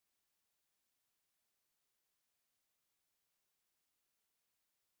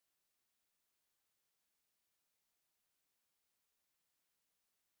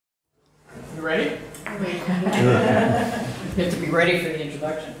You ready? You have to be ready for the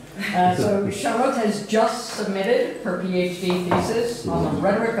introduction. So Charlotte has just submitted her PhD thesis on the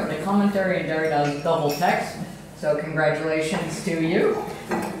rhetoric of the commentary in Derrida's double text. So congratulations to you.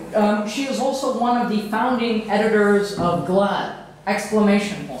 She is also one of the founding editors of GLAD,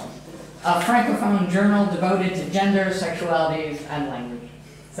 exclamation point, a francophone journal devoted to gender, sexualities, and language.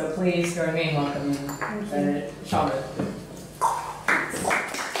 So please join me in welcoming Charlotte.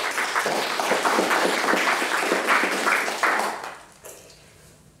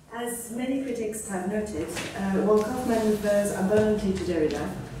 As many critics have noted, while Kofman refers abundantly to Derrida,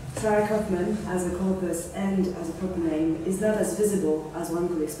 Sarah Kofman, as a corpus and as a proper name, is not as visible as one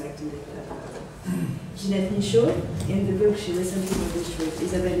could expect in the Jeanette Michaud, in the book she recently published with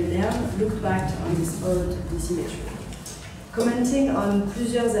Isabelle Lerme, looked back on this ode to symmetry. Commenting on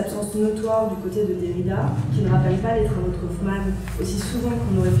plusieurs absences notoires du côté de Derrida, qui ne rappellent pas les travaux de Kofman aussi souvent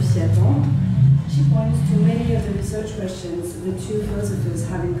qu'on aurait pu s'y attendre, she points to many of the research questions the two philosophers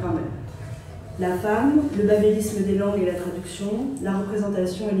have in common. La femme, le babélisme des langues et la traduction, la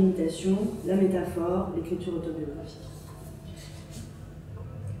représentation et l'imitation, la métaphore, l'écriture autobiographique.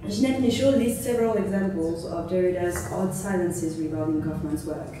 Jeanette Michaud lists several examples of Derrida's odd silences regarding Kofman's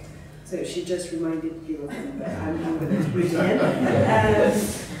work. So she just reminded you of them, but I'm going to read it again.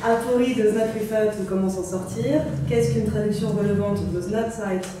 Aporie does not refer to comment s'en sortir. Qu'est-ce qu'une traduction relevante does not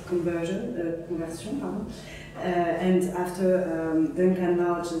cite conversion, pardon. And after Duncan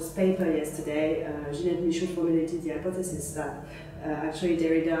Large's paper yesterday, Jeanette Michaud formulated the hypothesis that actually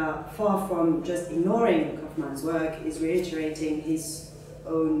Derrida, far from just ignoring Kofman's work, is reiterating his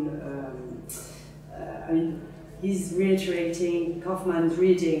own, he's reiterating Kofman's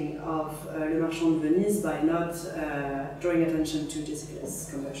reading of Le Marchand de Venise by not drawing attention to Jessica's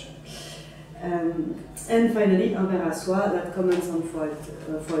conversion. And finally, Un verre à soi, that comments on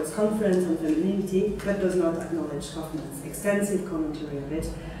Freud's conference on femininity, but does not acknowledge Kofman's extensive commentary of it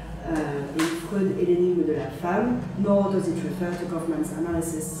in Freud et l'énigme de la femme, nor does it refer to Kofman's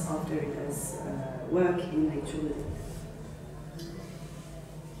analysis of Derrida's work in Lecture de Derrida.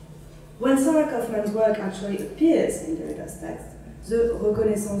 When Sarah Kofman's work actually appears in Derrida's text, the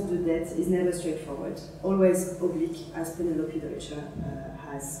reconnaissance de dette is never straightforward, always oblique, as Penelope Deutscher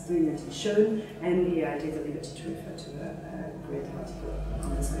has brilliantly shown, and here I take the liberty to refer to a great article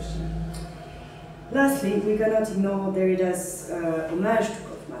on this question. Lastly, we cannot ignore Derrida's homage to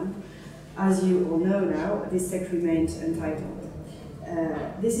Kofman. As you all know now, this text remains untitled.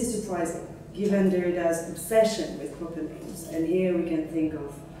 This is surprising, given Derrida's obsession with proper names, and here we can think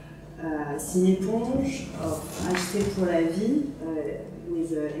of Signé-Ponge, of Acheter pour la vie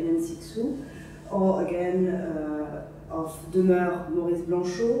with Hélène Sixou, or again of Demeure Maurice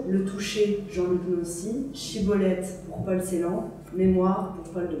Blanchot, Le Toucher Jean-Luc Nancy, Chibolette pour Paul Celan, Mémoire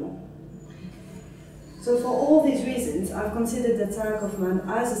pour Paul Demont. So for all these reasons, I've considered that Sarah Kofman,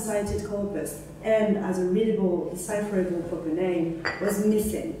 as a cited corpus and as a readable, decipherable proper name, was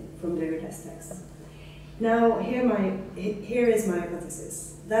missing from Derrida's text. Now, here is my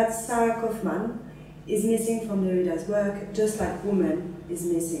hypothesis, that Sarah Kofman is missing from Derrida's work, just like woman is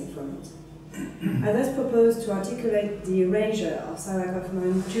missing from it. I thus propose to articulate the erasure of Sarah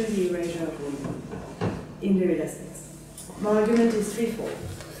Kofman to the erasure of woman in Derrida's text. My argument is threefold.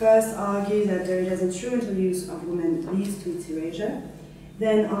 First, I'll argue that Derrida's instrumental use of woman leads to its erasure.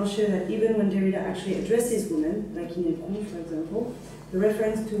 Then I'll show that even when Derrida actually addresses women, like in Époux, for example, the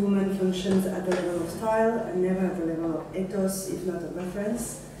reference to woman functions at the level of style and never at the level of ethos, if not of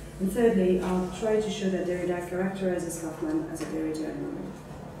reference. And thirdly, I'll try to show that Derrida characterizes Kofman as a Derridian woman.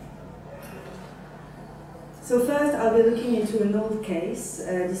 So first, I'll be looking into an old case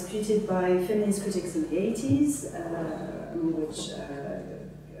disputed by feminist critics in the 80s, among which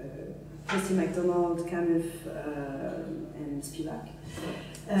Christy MacDonald, Camus, and Spivak.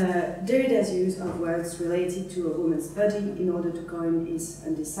 Derrida's use of words related to a woman's body in order to coin his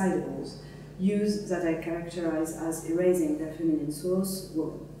undecidables, use that I characterize as erasing their feminine source,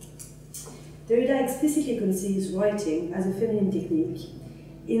 woman. Derrida explicitly conceives writing as a feminine technique.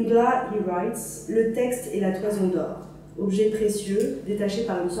 In Glas, he writes « Le texte est la toison d'or, objet précieux détaché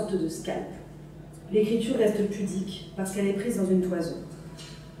par une sorte de scalp. L'écriture reste pudique parce qu'elle est prise dans une toison. »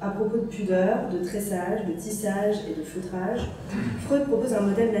 À propos de pudeur, de tressage, de tissage et de feutrage, Freud propose un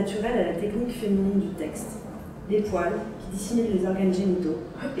modèle naturel à la technique féminine du texte. Les poils, qui dissimulent les organes génitaux,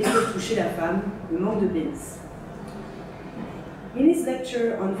 et sur toucher la femme, le manque de pénis. In his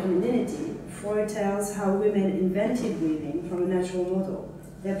lecture on femininity, Freud tells how women invented weaving from a natural model,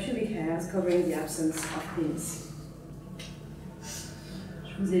 their pubic hairs covering the absence of penis.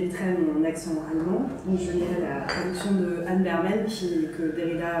 Je vous éviterai mon accent allemand, donc je lirai la traduction de Anne Berman que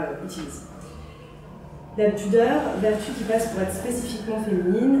Derrida utilise. La pudeur, vertu qui passe pour être spécifiquement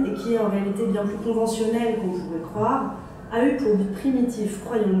féminine et qui est en réalité bien plus conventionnelle qu'on pourrait croire, a eu pour but primitif,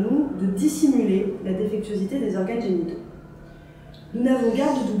 croyons-nous, de dissimuler la défectuosité des organes génitaux. Nous n'avons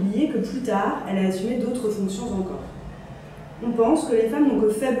garde d'oublier que plus tard, elle a assumé d'autres fonctions encore. On pense que les femmes n'ont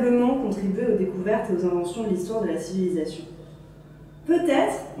que faiblement contribué aux découvertes et aux inventions de l'histoire de la civilisation.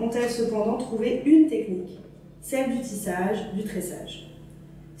 Peut-être ont-elles cependant trouvé une technique, celle du tissage, du tressage.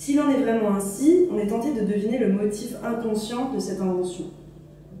 S'il en est vraiment ainsi, on est tenté de deviner le motif inconscient de cette invention.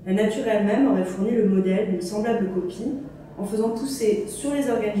 La nature elle-même aurait fourni le modèle d'une semblable copie en faisant pousser sur les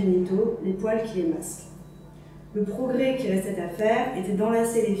organes génitaux les poils qui les masquent. Le progrès qui restait à faire était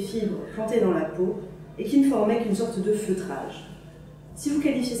d'enlacer les fibres plantées dans la peau et qui ne formaient qu'une sorte de feutrage. Si vous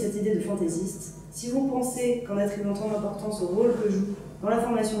qualifiez cette idée de fantaisiste, si vous pensez qu'en attribuant tant d'importance au rôle que joue dans la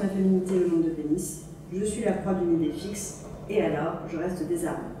formation de la féminité le nombre de pénis, je suis la proie d'une idée fixe, et alors je reste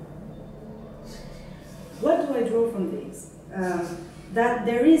désarmée. What do I draw from this? That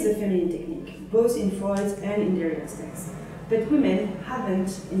there is a feminine technique, both in Freud's and in Derrida's text, but women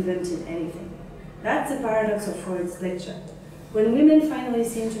haven't invented anything. That's the paradox of Freud's lecture. When women finally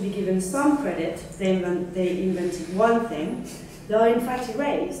seem to be given some credit, they invented one thing, they are in fact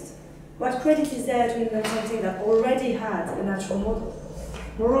erased. What credit is there to invent something that already had a natural model?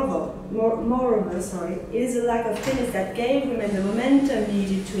 Moreover, it is a lack of penis that gave women the momentum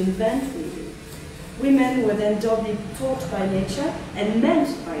needed to invent weaving. Women were then doubly taught by nature and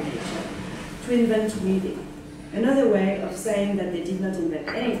meant by nature to invent weaving. Another way of saying that they did not invent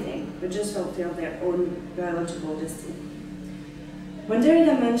anything, but just fulfilled their own biological destiny. When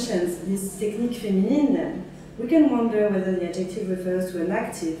Derrida mentions this technique féminine, then, we can wonder whether the adjective refers to an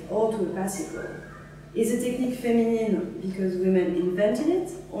active or to a passive role. Is a technique feminine because women invented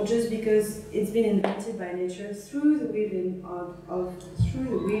it, or just because it's been invented by nature through the weaving of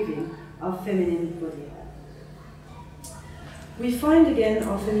feminine body hair? We find again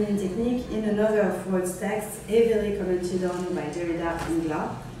our feminine technique in another of Freud's texts, heavily commented on by Derrida and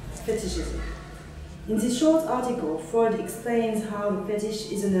Glas, fetishism. In this short article, Freud explains how the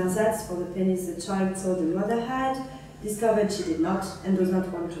fetish is an ersatz for the penis the child thought the mother had, discovered she did not, and does not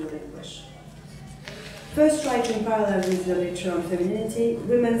want to relinquish. First striking parallel with the lecture on femininity,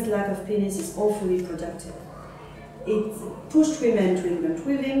 women's lack of penis is awfully productive. It pushed women to invent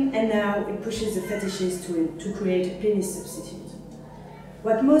weaving, and now it pushes the fetishists to create a penis substitute.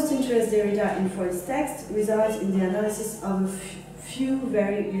 What most interests Derrida in Freud's text resides in the analysis of a few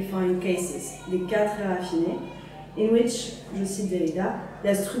very refined cases, les cas très raffinés, in which, je cite Derrida,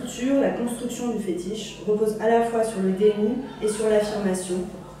 la structure, la construction du fétiche repose à la fois sur le déni et sur l'affirmation,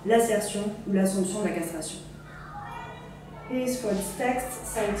 l'assertion ou l'assomption de la castration. Here is Freud's text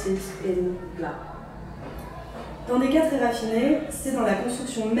cited in Glas. Dans des cas très raffinés, c'est dans la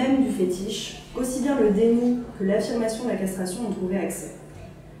construction même du fétiche, aussi bien le déni que l'affirmation de la castration ont trouvé accès.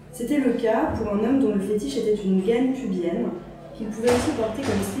 C'était le cas pour un homme dont le fétiche était une gaine pubienne qu'il pouvait aussi porter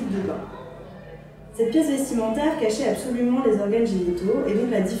comme slip de bain. Cette pièce vestimentaire cachait absolument les organes génitaux et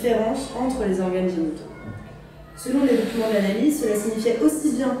donc la différence entre les organes génitaux. Selon les documents d'analyse, cela signifiait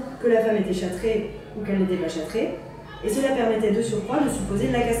aussi bien que la femme était châtrée ou qu'elle n'était pas châtrée, et cela permettait de surcroît de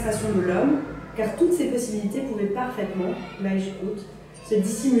supposer la castration de l'homme, car toutes ces possibilités pouvaient parfaitement, là j'écoute, se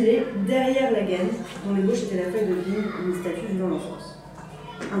dissimuler derrière la gaine, dont l'ébauche était la feuille de vigne ou une statue vivant l'enfance.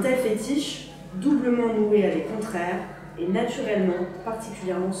 Un tel fétiche, doublement noué à des contraires, est naturellement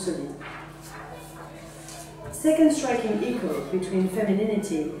particulièrement solide. Second striking echo between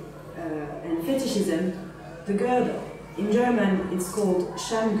femininity and fetishism, the girdle. In German it's called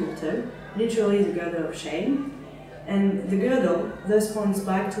Schamgürtel, literally the girdle of shame, and the girdle thus points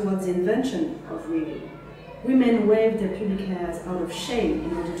back towards the invention of weaving. Women waved their pubic hairs out of shame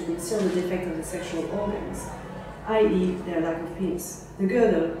in order to conceal the defect of the sexual organs, i.e. their lack of penis. The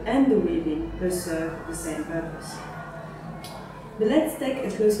girdle and the weaving both serve the same purpose. But let's take a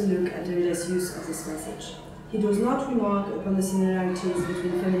closer look at Derrida's use of this passage. He does not remark upon the similarities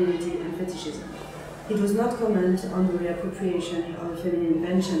between femininity and fetishism. He does not comment on the reappropriation of a feminine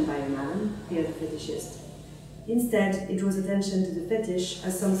invention by a man, here the fetishist. Instead, it draws attention to the fetish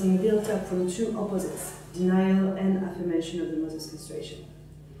as something built up from two opposites, denial and affirmation of the mother's castration.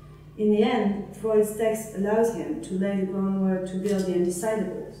 In the end, Freud's text allows him to lay the groundwork to build the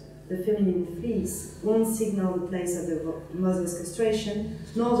undecidables. The feminine fleece won't signal the place of the mother's castration,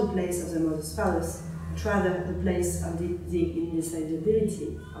 nor the place of the mother's phallus, but rather the place of the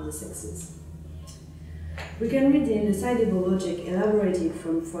indecidability of the sexes. We can read the indecidable logic elaborated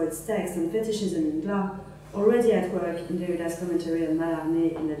from Freud's text on fetishism in Glas, already at work in Derrida's commentary on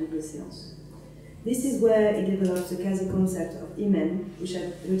Mallarmé in La Double Séance. This is where he develops the quasi-concept of hymen, which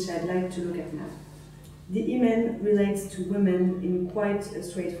I'd like to look at now. The Imen relates to women in quite a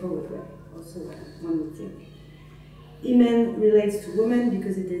straightforward way, also one would think. Imen relates to women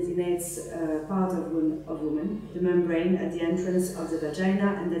because it designates part of woman, the membrane at the entrance of the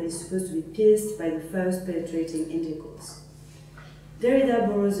vagina, and that is supposed to be pierced by the first penetrating intercourse. Derrida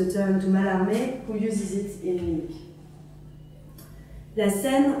borrows the term to Mallarmé, who uses it in Mimic. La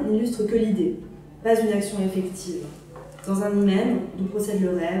scène n'illustre que l'idée, pas une action effective. Dans un hymen, d'où procède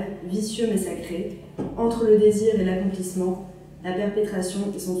le rêve, vicieux mais sacré, entre le désir et l'accomplissement, la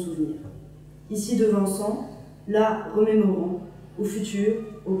perpétration et son souvenir. Ici devançant, là remémorant, au futur,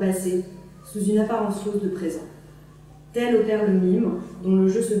 au passé, sous une apparence fausse de présent. Tel opère le mime, dont le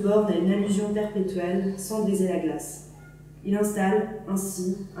jeu se borne à une allusion perpétuelle sans briser la glace. Il installe,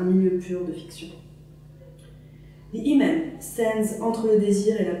 ainsi, un milieu pur de fiction. The Imen stands entre le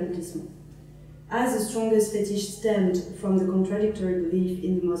désir et l'accomplissement. As the strongest fetish stemmed from the contradictory belief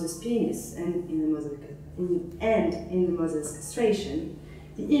in the mother's penis and in the mother's castration,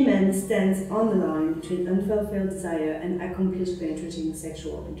 the Imen stands on the line between unfulfilled desire and accomplished penetrating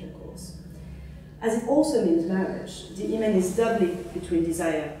sexual intercourse. As it also means marriage, the Imen is doubly between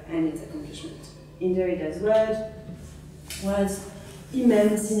desire and its accomplishment. In Derrida's words,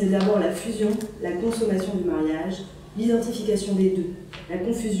 Imen signe d'abord la fusion, la consommation du mariage, l'identification des deux, la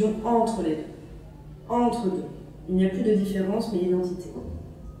confusion entre les deux. Entre deux. Il n'y a plus de différence mais l'identité.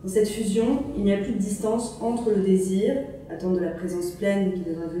 Dans cette fusion, il n'y a plus de distance entre le désir, attendre de la présence pleine qui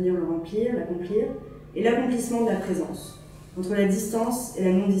devra venir le remplir, l'accomplir, et l'accomplissement de la présence, entre la distance et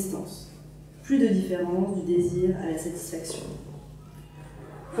la non-distance. Plus de différence du désir à la satisfaction.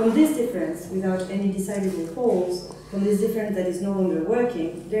 From this difference, without any decidable cause, from this difference that is no longer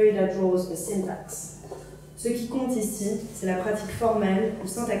working, Derrida draws a syntax. Ce qui compte ici, c'est la pratique formelle ou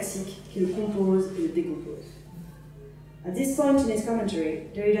syntaxique qui le compose et le décompose. At this point in his commentary,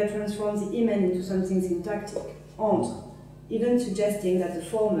 Derrida transforms the Imen into something syntactic, entre, even suggesting that the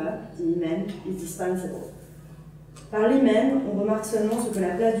former, the Imen, is dispensable. Par l'Imen, on remarque seulement ce que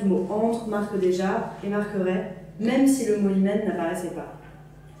la place du mot entre marque déjà et marquerait, même si le mot Imen n'apparaissait pas.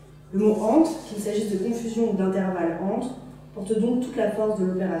 Le mot entre, qu'il s'agisse de confusion ou d'intervalle entre, porte donc toute la force de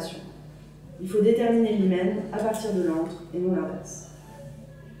l'opération. Il faut déterminer l'hymen à partir de l'entre et non l'inverse.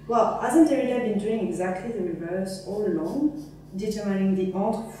 Well, hasn't Derrida been doing exactly the reverse all along, determining the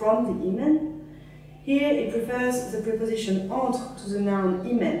entre from the hymen? Here he prefers the preposition entre to the noun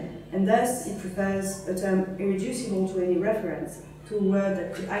hymen, and thus he prefers a term irreducible to any reference, to a word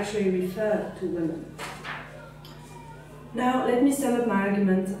that could actually refer to women. Now, let me sum up my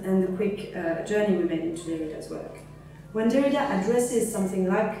argument and the quick journey we made into Derrida's work. When Derrida addresses something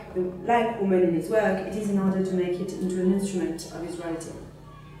like woman in his work, it is in order to make it into an instrument of his writing.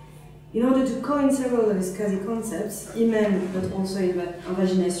 In order to coin several of his quasi-concepts, hymen, but also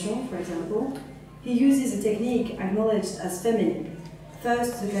invagination, for example, he uses a technique acknowledged as feminine.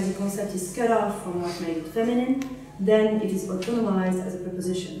 First, the quasi-concept is cut off from what made it feminine, then it is autonomized as a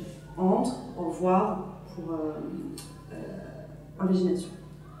preposition, entre, au revoir, pour invagination.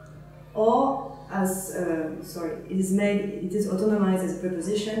 Or, as, it is autonomized as a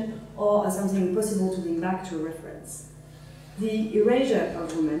preposition or as something possible to link back to a reference. The erasure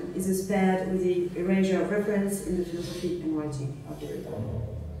of woman is thus paired with the erasure of reference in the philosophy and writing of Derrida.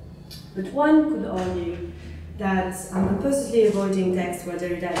 But one could argue that I'm purposely avoiding texts where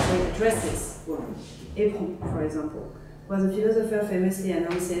Derrida addresses woman. Éperon, for example, where the philosopher famously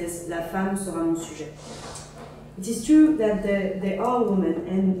announces "La femme sera mon sujet." It is true that there are women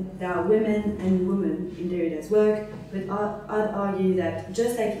and there are women and women in Derrida's work, but I'd argue that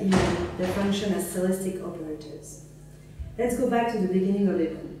just like Imen, they function as stylistic operators. Let's go back to the beginning of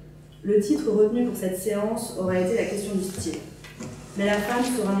Éperon. Le titre retenu pour cette séance aura été la question du style. Mais la femme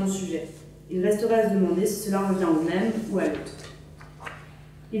sera mon sujet. Il restera à se demander si cela revient au même ou à l'autre.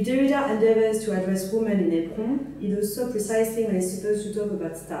 If Derrida endeavors to address women in Éperon, he does so precisely when he's supposed to talk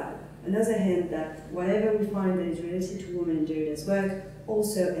about style. Another hint that whatever we find that is related to women in Derrida's work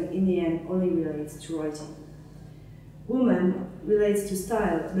also and in the end only relates to writing. Woman relates to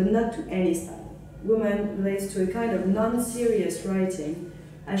style, but not to any style. Woman relates to a kind of non-serious writing,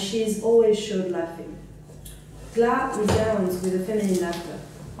 as she is always showed laughing. Glas resounds with a feminine laughter,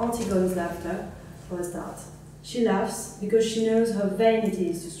 Antigone's laughter, for a start. She laughs because she knows how vain it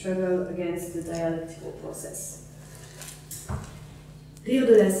is to struggle against the dialectical process. Rire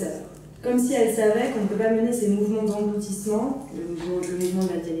de la sœur, comme si elle savait qu'on ne peut pas mener ces mouvements d'engloutissement, le mouvement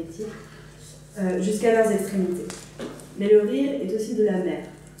de la dialectique, jusqu'à leurs extrémités. Mais le rire est aussi de la mère.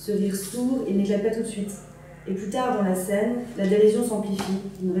 Ce rire sourd, il n'éclate pas tout de suite. Et plus tard dans la scène, la dérision s'amplifie,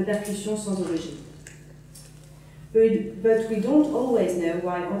 une répercussion sans origine. But we don't always know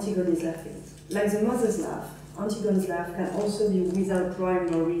why Antigone is laughing. Like the mother's laugh, Antigone's laugh can also be without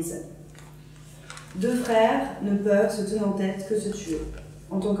rhyme or reason. Deux frères ne peuvent se tenir en tête que se tuer,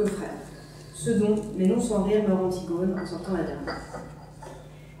 en tant que frères. Ce dont, mais non sans rire, meurt Antigone en sortant la dernière.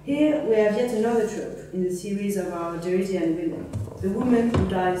 Here we have yet another trope in the series of our Derridian women, the woman who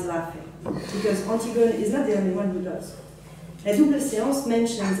dies laughing, because Antigone is not the only one who does. La double séance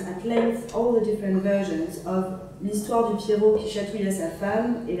mentions at length all the different versions of l'histoire du Pierrot qui chatouilla sa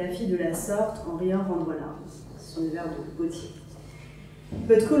femme et la fille de la sorte en riant rendre larmes. Ce sont des vers de Gautier.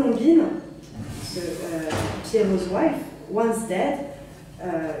 But Colombine, Pierrot's wife, once dead,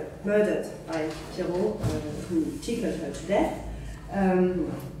 murdered by Pierrot, who tickled her to death,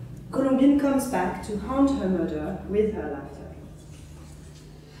 Colombine comes back to haunt her murderer with her laughter.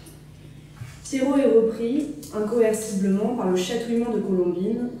 Pierrot est repris incoerciblement par le chatouillement de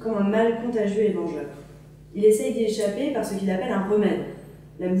Colombine comme un mal contagieux et vengeur. Il essaye d'y échapper par ce qu'il appelle un remède,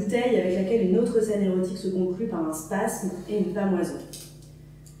 la bouteille avec laquelle une autre scène érotique se conclut par un spasme et une pamoison.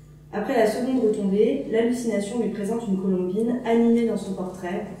 Après la seconde retombée, l'hallucination lui présente une Colombine animée dans son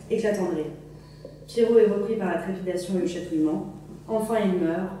portrait, éclatant de rire. Pierrot est repris par la trépidation et le chatouillement. Enfin, il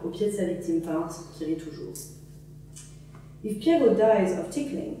meurt au pied de sa victime peinte, qui rit toujours. If Pierrot dies of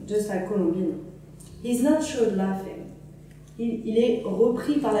tickling, just like Colombine, he is not showed laughing. Il est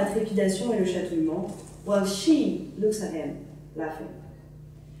repris par la trépidation et le chatouillement, while she looks at him, laughing.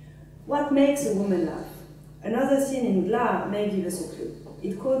 What makes a woman laugh? Another scene in Glas may give us a clue.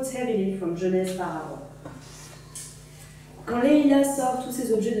 It quotes heavily from Jeunesse par avant. Quand Leïla sort tous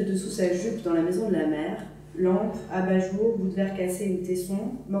ses objets de dessous sa jupe dans la maison de la mère, lampe, abat-jour, bout de verre cassé ou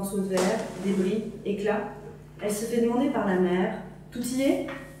tesson, morceaux de verre, débris, éclats, elle se fait demander par la mère « Tout y est ?»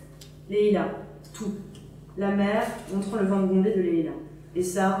 Leïla, tout. La mère montrant le ventre bombé de Leïla. Et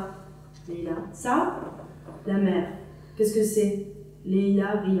ça Leïla, ça La mère, qu'est-ce que c'est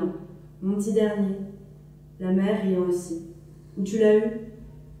Leïla riant. Mon petit dernier. La mère riant aussi. Où tu l'as eu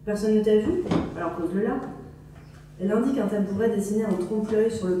Personne ne t'a vu Alors pose-le là. Elle indique un tabouret dessiné en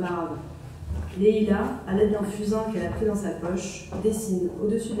trompe-l'œil sur le paravent. Leïla, à l'aide d'un fusain qu'elle a pris dans sa poche, dessine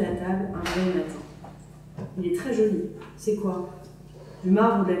au-dessus de la table un vrai matin. Il est très joli. C'est quoi Du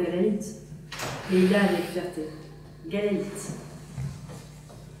marbre ou de la galalite Leïla avec fierté. Galalite.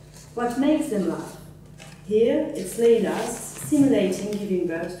 What makes them laugh? Here, it's Leïla's simulating giving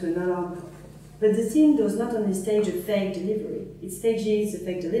birth to an alarm clock. But the scene does not only stage a fake delivery, it stages the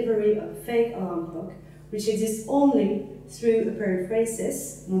fake delivery of a fake alarm clock, which exists only through a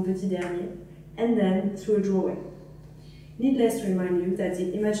periphrasis, mon petit dernier, and then through a drawing. Needless to remind you that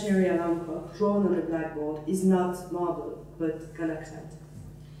the imaginary alarm clock drawn on the blackboard is not marble, but galactite.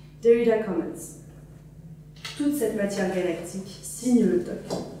 Derrida comments. Toute cette matière galactique signe le TOC,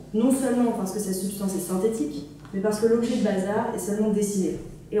 non seulement parce que sa substance est synthétique, mais parce que l'objet de bazar est seulement dessiné,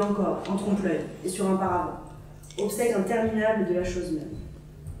 et encore, en trompe-l'œil, et sur un paravent, obstacle interminable de la chose même.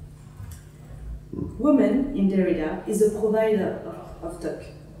 Woman, in Derrida, is the provider of TOC.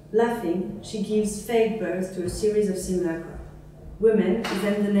 Laughing, she gives fake birth to a series of simulacra. Woman is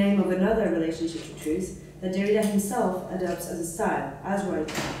then the name of another relationship to truth that Derrida himself adopts as a style, as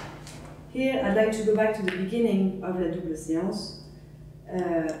writer. Here, I'd like to go back to the beginning of La Double Séance,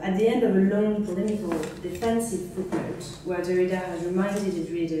 at the end of a long polemical, defensive footnote, where Derrida has reminded his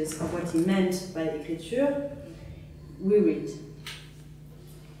readers of what he meant by l'écriture, we read.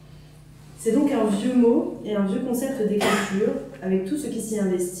 C'est donc un vieux mot et un vieux concept d'écriture, avec tout ce qui s'y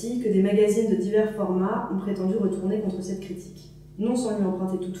investit, que des magazines de divers formats ont prétendu retourner contre cette critique, non sans lui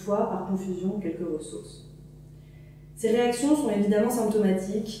emprunter toutefois, par confusion, quelques ressources. Ces réactions sont évidemment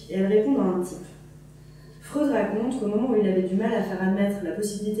symptomatiques et elles répondent à un type. Freud raconte qu'au moment où il avait du mal à faire admettre la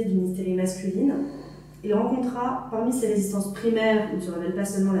possibilité d'une hystérie masculine, il rencontra, parmi ses résistances primaires où ne se révèle pas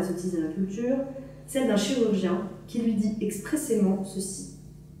seulement la sottise de la culture, celle d'un chirurgien qui lui dit expressément ceci.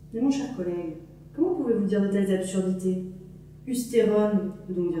 « Mais mon cher collègue, comment pouvez-vous dire de telles absurdités ? Hystérone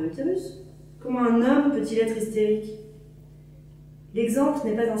veut donc dire utérus ? Comment un homme peut-il être hystérique ?» L'exemple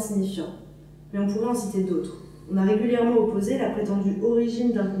n'est pas insignifiant, mais on pourrait en citer d'autres. On a régulièrement opposé la prétendue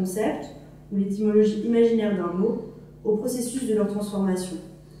origine d'un concept ou l'étymologie imaginaire d'un mot au processus de leur transformation,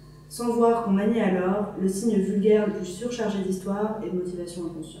 sans voir qu'on maniait alors le signe vulgaire le plus surchargé d'histoire et de motivation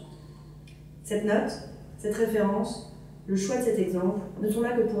inconsciente. Cette note, cette référence, le choix de cet exemple ne sont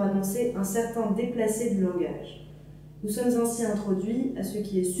là que pour annoncer un certain déplacé du langage. Nous sommes ainsi introduits à ce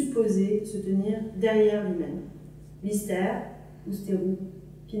qui est supposé se tenir derrière lui-même, l'hystère, ou stérou,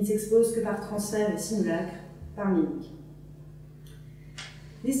 qui ne s'expose que par transfert et simulacre, par mimique.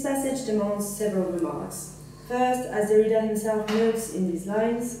 This passage demands several remarks. First, as Derrida himself notes in these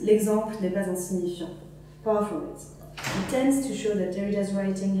lines, l'exemple n'est pas insignifiant. Far from it. He tends to show that Derrida's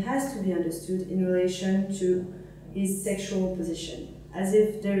writing has to be understood in relation to his sexual position, as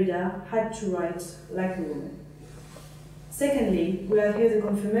if Derrida had to write like a woman. Secondly, we have here the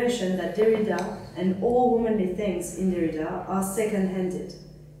confirmation that Derrida and all womanly things in Derrida are second-handed.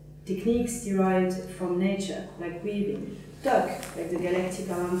 Techniques derived from nature, like weaving, talk, like the galactic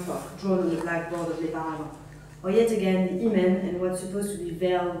alarmclock drawn on the blackboard of Les Paravents, or yet again the hymen and what's supposed to be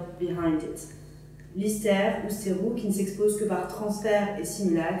veiled behind it. L'hystère ou stérou qui ne s'expose que par transfert et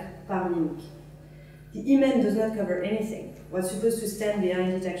simulacre, par mimique. The hymen does not cover anything. What's supposed to stand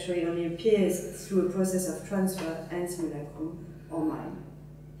behind it actually only appears through a process of transfer and simulacrum, or mime.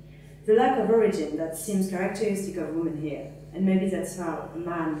 The lack of origin that seems characteristic of women here, and maybe that's how a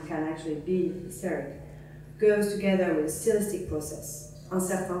man can actually be hysteric, goes together with a stylistic process, un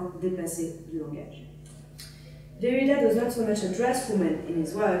certain déplacé du langage. Derrida does not so much address women in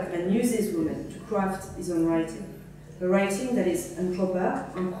his work and uses women to craft his own writing, a writing that is improper,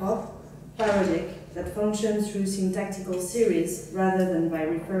 impropre, parodic, that functions through syntactical series rather than by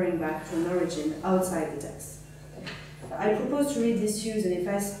referring back to an origin outside the text. I propose to read this use and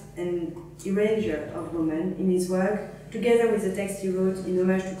erasure of women in his work together with the text he wrote in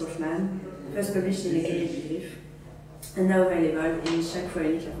homage to Kofman, first published in Les Cahiers du Griffe, and now available in Chaque fois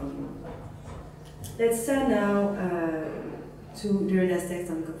unique arrangement. Let's turn now to Derrida's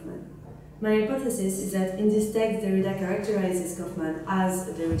text on Kofman. My hypothesis is that in this text Derrida characterizes Kofman as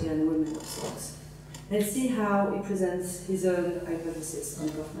a Derridian woman of sorts. Let's see how he presents his own hypothesis on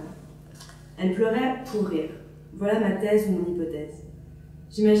Kofman. Elle pleurait pour rire. Voilà ma thèse ou mon hypothèse.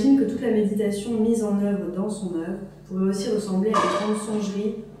 J'imagine que toute la méditation mise en œuvre dans son œuvre pourrait aussi ressembler à une grande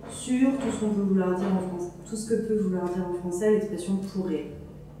songerie sur tout ce qu'on peut vouloir dire en français, tout ce que peut vouloir dire en français l'expression pour rire.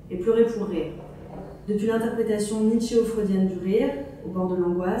 Et pleurer pour rire. Depuis l'interprétation Nietzsche-freudienne du rire, au bord de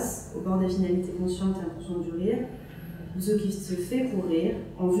l'angoisse, au bord des finalités conscientes et inconscientes du rire, de ce qui se fait pour rire,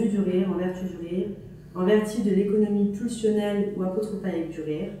 en vue du rire, en vertu du rire, en vertu de l'économie pulsionnelle ou apotropaïque du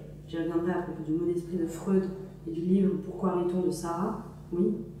rire, j'y reviendrai à propos du mot d'esprit de Freud et du livre Pourquoi rit-on de Sarah,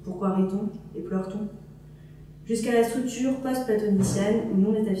 oui, pourquoi rit-on et pleure-t-on, jusqu'à la structure post-platonicienne ou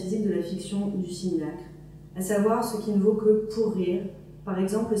non métaphysique de la fiction ou du simulacre, à savoir ce qui ne vaut que pour rire, par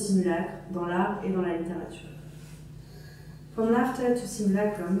exemple le simulacre dans l'art et dans la littérature. From laughter to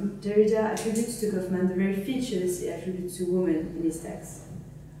simulacrum, Derrida attributes to Kofman the very features he attributes to women in his text.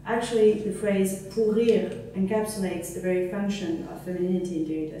 Actually, the phrase pour rire encapsulates the very function of femininity in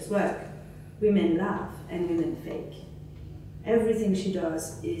Derrida's work. Women laugh and women fake. Everything she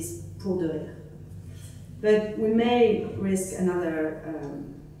does is pour de rire. But we may risk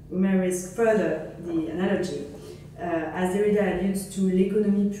further the analogy, as Derrida alludes to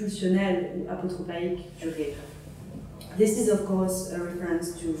l'économie pulsionnelle ou apotropaïque du rire. This is, of course, a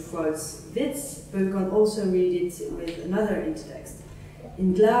reference to Freud's Witz, but we can also read it with another intertext.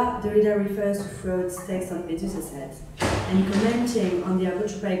 In Glas, Derrida refers to Freud's text on Medusa's head, and commenting on the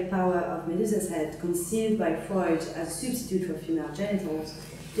apotropic power of Medusa's head conceived by Freud as a substitute for female genitals,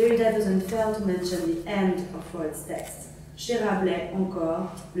 Derrida doesn't fail to mention the end of Freud's text. Chez Rabelais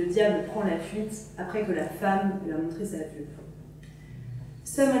encore, le diable prend la fuite après que la femme lui a montré sa vulve.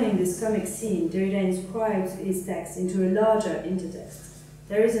 Summoning this comic scene, Derrida inscribes his text into a larger intertext.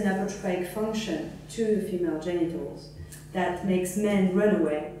 There is an apotropic function to the female genitals that makes men run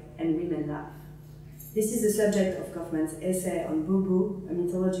away and women laugh. This is the subject of Kofman's essay on Bobo, a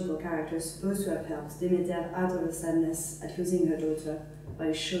mythological character supposed to have helped Demeter out of her sadness at losing her daughter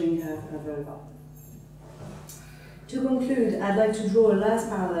by showing her her vulva. To conclude, I'd like to draw a last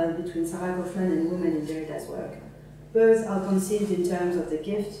parallel between Sarah Kofman and women in Derrida's work. Both are conceived in terms of the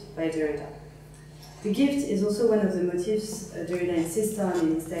gift by Derrida. The gift is also one of the motifs Derrida insists on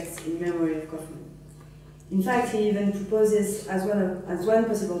in his text In Memory of Kofman. In fact, he even proposes as one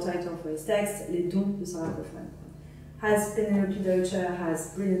possible title for his text, Les dons de Sarah Kofman. As Penelope Deutscher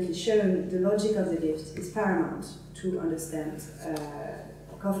has brilliantly shown, the logic of the gift is paramount to understand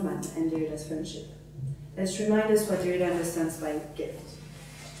Kofman and Derrida's friendship. Let's remind us what Derrida understands by gift.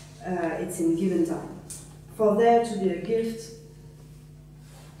 It's in given time. For there to be a gift,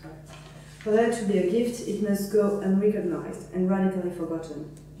 it must go unrecognized and radically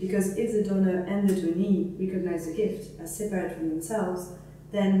forgotten. Because if the donor and the donee recognize the gift as separate from themselves,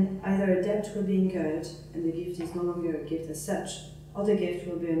 then either a debt will be incurred and the gift is no longer a gift as such, or the gift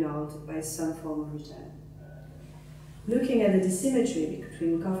will be annulled by some form of return. Looking at the dissymmetry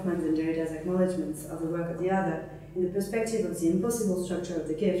between Kofman's and Derrida's acknowledgements of the work of the other, in the perspective of the impossible structure of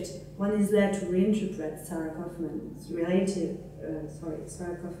the gift, one is led to reinterpret Sarah Kofman's relative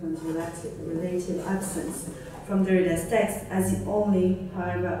absence from Derrida's text as the only,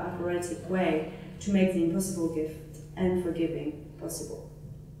 however operatic way to make the impossible gift and forgiving possible.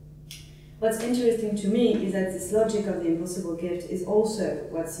 What's interesting to me is that this logic of the impossible gift is also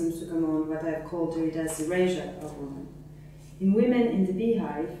what seems to command what I've called Derrida's erasure of woman. In Women in the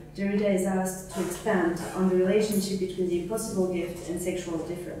Beehive, Derrida is asked to expand on the relationship between the impossible gift and sexual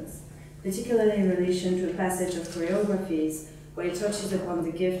difference, particularly in relation to a passage of choreographies where he touches upon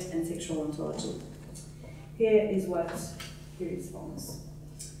the gift and sexual ontology. Here is what he responds.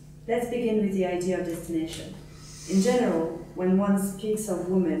 Let's begin with the idea of destination. In general, when one speaks of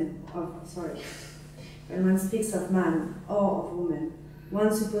man or of woman,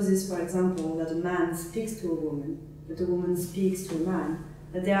 one supposes, for example, that a man speaks to a woman, that a woman speaks to a man,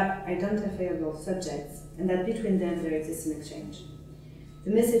 that they are identifiable subjects, and that between them there exists an exchange.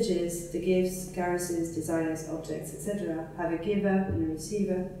 The messages, the gifts, caresses, desires, objects, etc., have a giver and a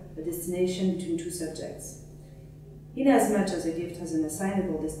receiver, a destination between two subjects. Inasmuch as a gift has an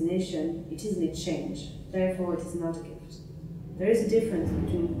assignable destination, it is an exchange, therefore it is not a gift. There is a difference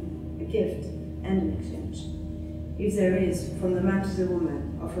between a gift and an exchange. If there is, from the man to the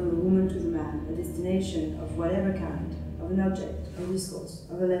woman, or from the woman to the man, a destination of whatever kind, of an object, of discourse,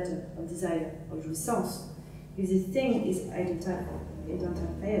 of a letter, of desire, of jouissance, if this thing is identifiable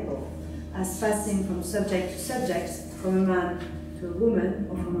as passing from subject to subject, from a man to a woman,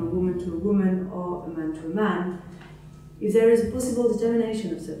 or from a woman to a woman, or a man to a man, if there is a possible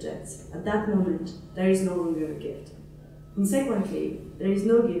determination of subjects, at that moment there is no longer a gift. Consequently, there is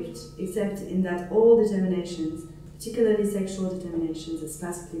no gift except in that all determinations, particularly sexual determinations as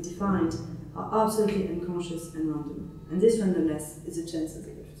classically defined, are absolutely unconscious and random. And this randomness is a chance of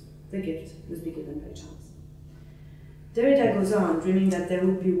the gift. The gift must be given by chance. Derrida goes on, dreaming that there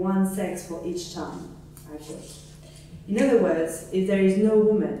would be one sex for each time, I quote. In other words, if there is no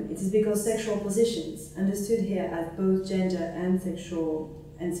woman, it is because sexual positions, understood here as both gender and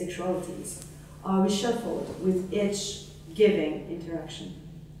sexualities, are reshuffled with each giving interaction.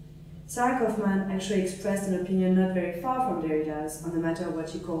 Sarah Kofman actually expressed an opinion not very far from Derrida's on the matter of what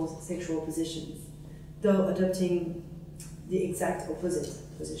she calls sexual positions, though adopting the exact opposite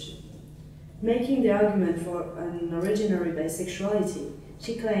position. Making the argument for an originary bisexuality,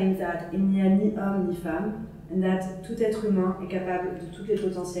 she claimed that il n'y a ni homme ni femme, and that tout être humain est capable de toutes les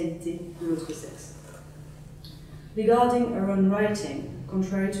potentialités de l'autre sexe. Regarding her own writing,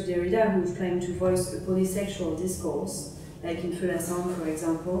 contrary to Derrida, who claimed to voice a polysexual discourse, like in Feu la Cendre, for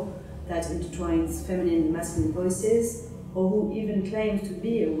example, that intertwines feminine and masculine voices, or who even claims to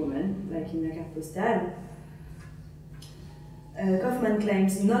be a woman, like in La Carte Postale, Kofman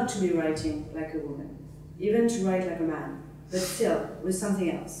claims not to be writing like a woman, even to write like a man, but still with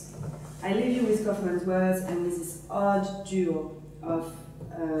something else. I leave you with Kofman's words and with this odd duo of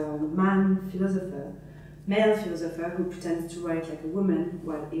male philosopher who pretends to write like a woman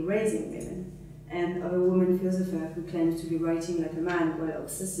while erasing women, and of a woman philosopher who claims to be writing like a man while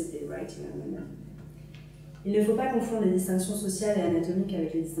obsessively writing on women. Il ne faut pas confondre les distinctions sociales et anatomiques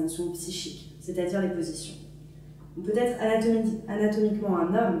avec les distinctions psychiques, c'est-à-dire les positions. On peut être anatomiquement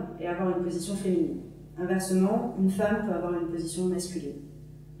un homme et avoir une position féminine. Inversement, une femme peut avoir une position masculine.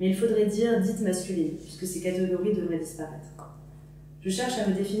 Mais il faudrait dire dite masculine, puisque ces catégories devraient disparaître. Je cherche à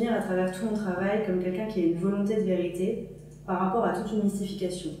me définir à travers tout mon travail comme quelqu'un qui a une volonté de vérité par rapport à toute une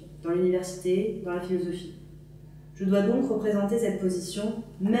mystification, dans l'université, dans la philosophie. Je dois donc représenter cette position,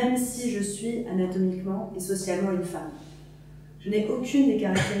 même si je suis anatomiquement et socialement une femme. Je n'ai aucune des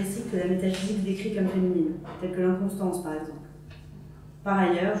caractéristiques que la métaphysique décrit comme féminine, telles que l'inconstance par exemple. Par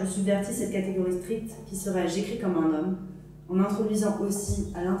ailleurs, je subvertis cette catégorie stricte qui serait « j'écris comme un homme », en introduisant aussi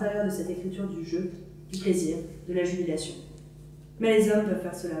à l'intérieur de cette écriture du jeu, du plaisir, de la jubilation. Mais les hommes peuvent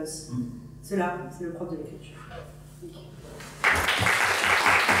faire cela aussi. Cela, c'est le propre de l'écriture.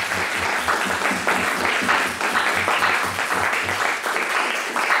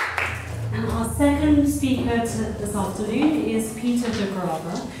 Our second speaker this afternoon is Peter de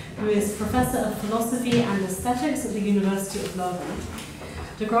Grave, who is Professor of Philosophy and Aesthetics at the University of Leuven.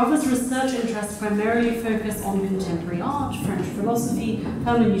 De Grave's research interests primarily focus on contemporary art, French philosophy,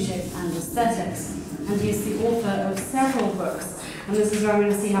 hermeneutic, and aesthetics, and he is the author of several books. And this is where I'm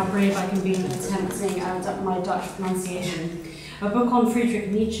going to see how brave I can be in attempting my Dutch pronunciation. A book on Friedrich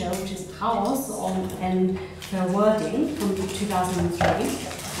Nietzsche, which is Chaos and Verwording from 2003,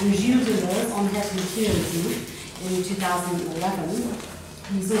 and Gilles Deleuze on Het Materialisme in 2011.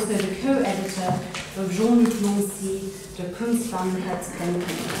 He's also the co-editor of Jean-Luc Nancy, De Kunst van het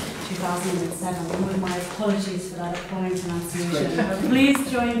Denken, 2007. With my apologies for that appalling pronunciation, but please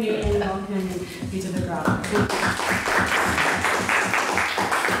join me in welcoming Peter de Grave.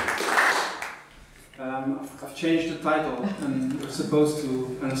 I've changed the title, and you're supposed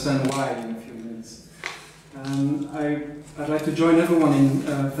to understand why in a few minutes. I'd like to join everyone in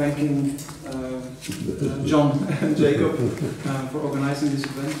thanking John and Jacob for organizing this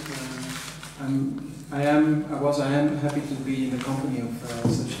event. I am happy to be in the company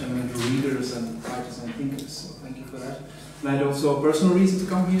of such eminent readers and writers and thinkers, so thank you for that. And I had also a personal reason to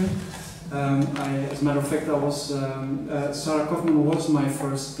come here. As a matter of fact, Sarah Kofman was my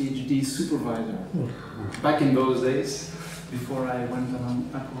first PhD supervisor back in those days, before I went on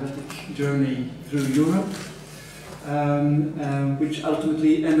an athletic journey through Europe, which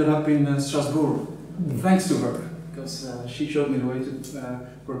ultimately ended up in Strasbourg, thanks to her, because she showed me the way to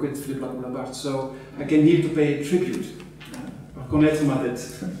work with Philippe Lacoue-Labarthe. So I came here to pay tribute, reconnaître ma dette.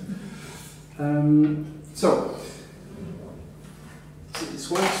 So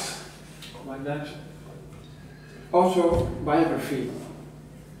this works like that. Autobiography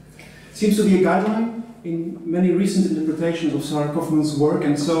seems to be a guideline in many recent interpretations of Sarah Kofman's work,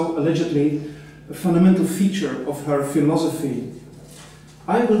 and so allegedly a fundamental feature of her philosophy.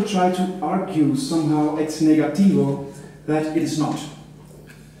 I will try to argue somehow ex negativo that it is not.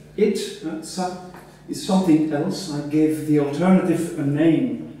 It, ça, is something else. I gave the alternative a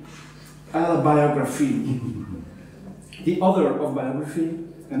name, autobiography. The other of biography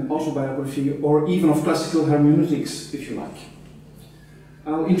and autobiography, or even of classical hermeneutics, if you like.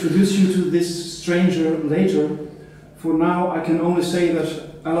 I'll introduce you to this stranger later. For now, I can only say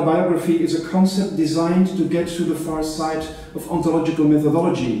that autobiography is a concept designed to get to the far side of ontological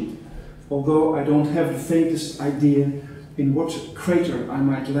methodology, although I don't have the faintest idea in what crater I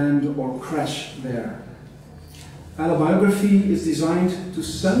might land or crash there. Autobiography is designed to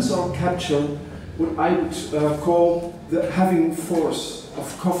sense or capture what I would call the having force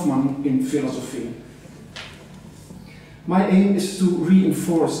of Kofman in philosophy. My aim is to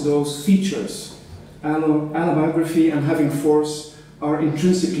reinforce those features. Autobiography and having force are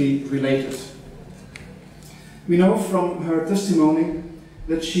intrinsically related. We know from her testimony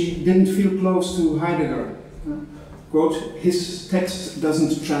that she didn't feel close to Heidegger. Quote, his text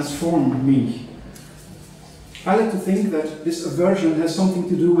doesn't transform me. I like to think that this aversion has something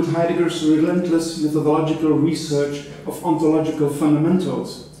to do with Heidegger's relentless methodological research of ontological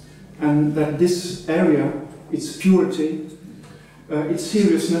fundamentals, and that this area, its purity, its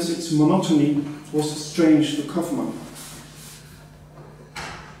seriousness, its monotony, was strange to Kofman.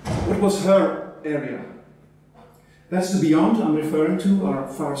 What was her area? That's the beyond I'm referring to, our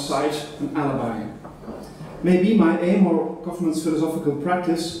far side and alibi. Maybe my aim, or Kofman's philosophical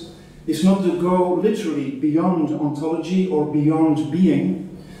practice, is not to go literally beyond ontology or beyond being,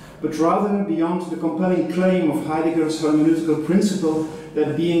 but rather beyond the compelling claim of Heidegger's hermeneutical principle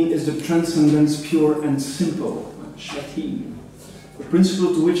that being is the transcendence pure and simple, Shatin, a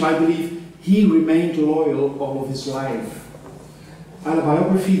principle to which I believe he remained loyal all of his life.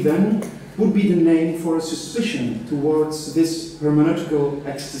 Autobiography, then, would be the name for a suspicion towards this hermeneutical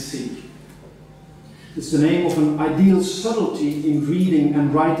ecstasy. It's the name of an ideal subtlety in reading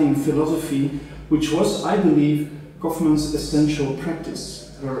and writing philosophy, which was, I believe, Kofman's essential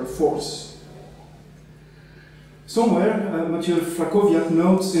practice, her force. Somewhere, Mathieu Frakowiak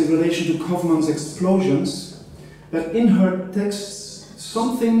notes in relation to Kofman's explosions that in her texts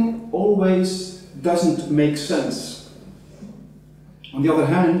something always doesn't make sense. On the other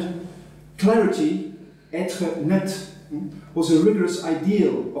hand, clarity, être net, was a rigorous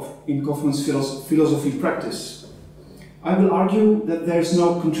ideal in Kofman's philosophy practice. I will argue that there is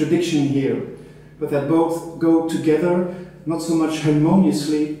no contradiction here, but that both go together, not so much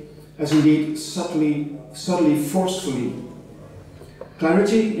harmoniously, as indeed subtly forcefully.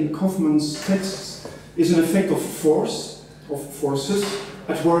 Clarity in Kofman's texts is an effect of forces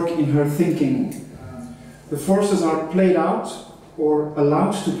at work in her thinking. The forces are played out or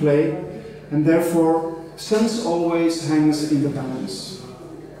allowed to play, and therefore sense always hangs in the balance.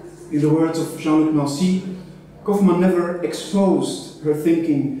 In the words of Jean-Luc Nancy, Kofman never exposed her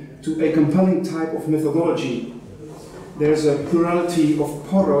thinking to a compelling type of methodology. There's a plurality of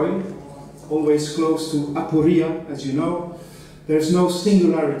poroi, always close to aporia, as you know. There's no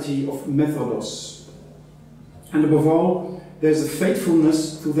singularity of methodos. And above all, there's a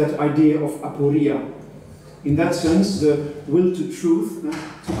faithfulness to that idea of aporia. In that sense, the will to truth,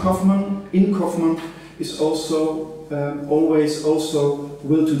 to Kofman, in Kofman, is also always also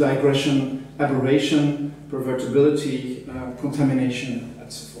will to digression, aberration, pervertibility, contamination,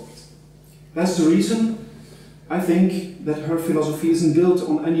 and so forth. That's the reason I think that her philosophy isn't built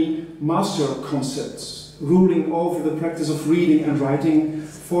on any master concepts, ruling over the practice of reading and writing,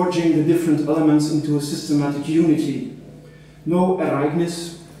 forging the different elements into a systematic unity. No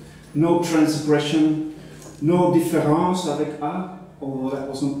Ereignis, no transgression, no différence avec A, although that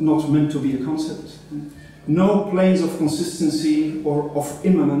was not meant to be a concept. no planes of consistency or of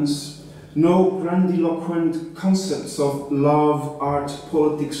immanence, no grandiloquent concepts of love, art,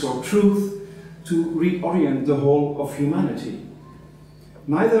 politics, or truth to reorient the whole of humanity.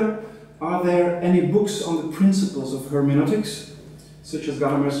 Neither are there any books on the principles of hermeneutics, such as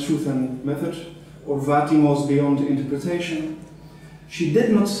Gadamer's Truth and Method, or Vatimo's Beyond Interpretation. She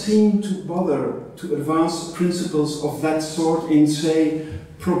did not seem to bother to advance principles of that sort in, say,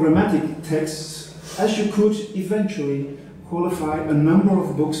 programmatic texts, as you could eventually qualify a number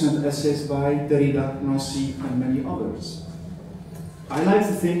of books and essays by Derrida, Nancy, and many others. I like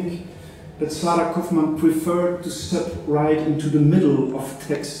to think that Sarah Kofman preferred to step right into the middle of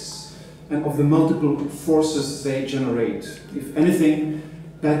texts and of the multiple forces they generate. If anything,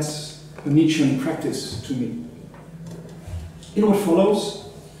 that's a Nietzschean practice to me. In what follows,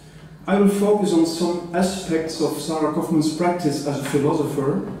 I will focus on some aspects of Sarah Kofman's practice as a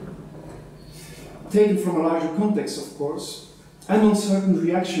philosopher, taken from a larger context, of course, and on certain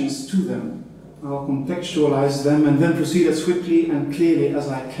reactions to them. I'll contextualize them and then proceed as swiftly and clearly as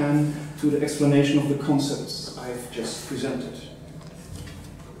I can to the explanation of the concepts I've just presented.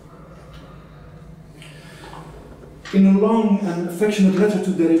 In a long and affectionate letter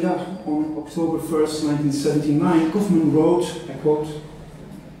to Derrida on October 1st, 1979, Kofman wrote, I quote,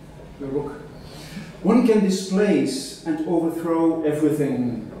 the book, "One can displace and overthrow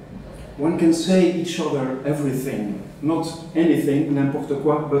everything. One can say each other everything. Not anything, n'importe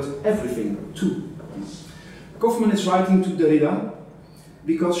quoi, but everything, too." Kofman is writing to Derrida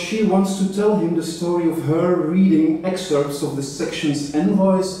because she wants to tell him the story of her reading excerpts of the section's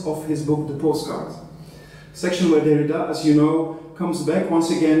envoys of his book, The Postcard. Section where Derrida, as you know, comes back once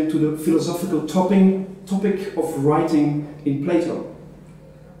again to the philosophical topic of writing in Plato.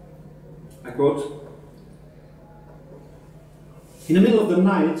 I quote, "In the middle of the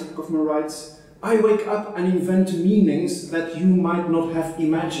night," Kofman writes, "I wake up and invent meanings that you might not have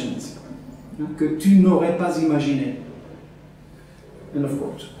imagined, que tu n'aurais pas imaginé." End of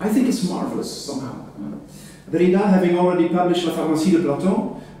quote. I think it's marvelous somehow. Derrida, having already published La Pharmacie de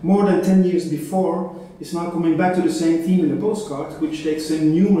Platon more than 10 years before, is now coming back to the same theme in The Postcard, which takes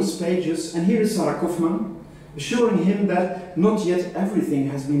in numerous pages, and here is Sarah Kofman assuring him that not yet everything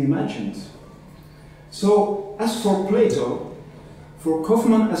has been imagined. So, as for Plato, for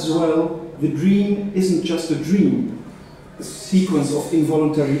Kofman as well, the dream isn't just a dream, a sequence of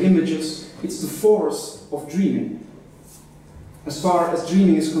involuntary images, it's the force of dreaming. As far as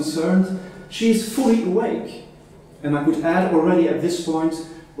dreaming is concerned, she is fully awake, and I could add already at this point,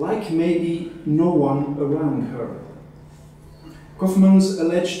 like maybe no one around her. Kofman's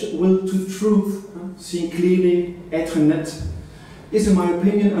alleged will to truth, seeing clearly, être net, is in my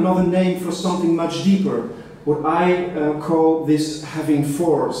opinion another name for something much deeper, what I call this having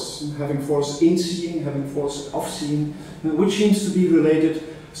force in seeing, having force of seeing, which seems to be related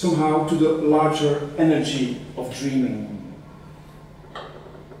somehow to the larger energy of dreaming.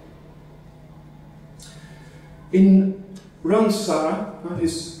 In Run, Sarah,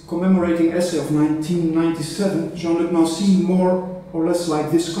 his commemorating essay of 1997, Jean-Luc Nancy, more or less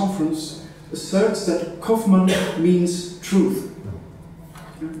like this conference, asserts that Kofman means truth.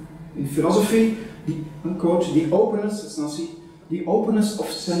 In philosophy, the openness, as Nancy, the openness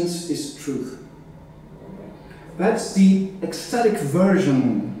of sense is truth. That's the ecstatic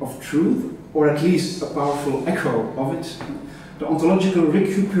version of truth, or at least a powerful echo of it, the ontological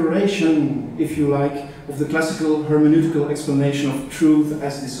recuperation, if you like, of the classical hermeneutical explanation of truth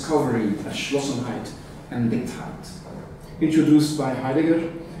as discovery, as Schlossenheit and Dichtheit, introduced by Heidegger,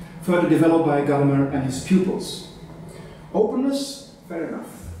 further developed by Gadamer and his pupils. Openness, fair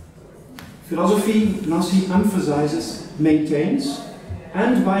enough. Philosophy, Nancy emphasizes, maintains,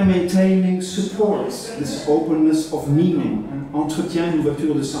 and by maintaining supports this openness of meaning, entretient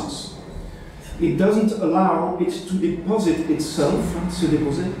l'ouverture de sens. It doesn't allow it to deposit itself, se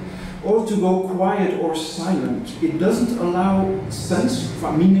déposer, or to go quiet or silent. It doesn't allow sense,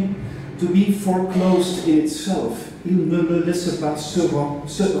 meaning, to be foreclosed in itself. Il ne le laisse pas se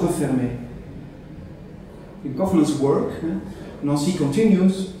refermer. In Kofman's work, Nancy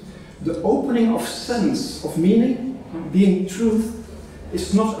continues, the opening of sense, of meaning, being truth,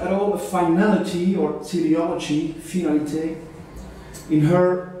 is not at all a finality or teleology, finalité. In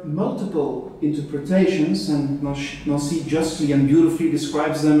her multiple interpretations, and Nancy justly and beautifully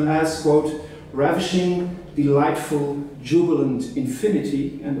describes them as, quote, ravishing, delightful, jubilant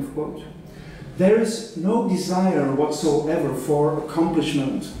infinity, end of quote, there is no desire whatsoever for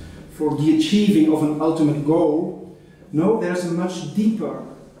accomplishment, for the achieving of an ultimate goal. No, there's a much deeper,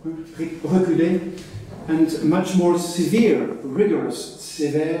 reculé, and much more severe, rigorous,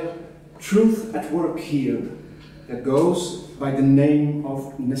 sévère, truth at work here that goes by the name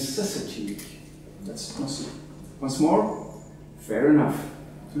of necessity. That's Nancy. Once more, fair enough.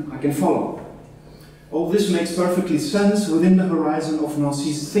 I can follow. All this makes perfectly sense within the horizon of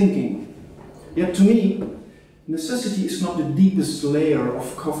Nancy's thinking. Yet to me, necessity is not the deepest layer of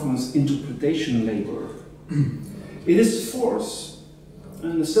Kofman's interpretation labor. It is force.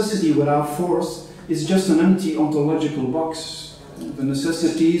 And necessity without force is just an empty ontological box. The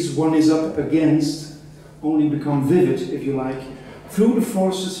necessities one is up against only become vivid, if you like, through the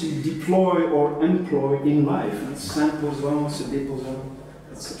forces you deploy or employ in life. S'imposant, se déposant,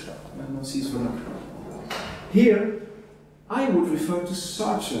 etc. Nancy's vernacular. Here, I would refer to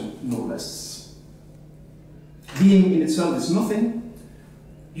Sartre, no less. Being in itself is nothing.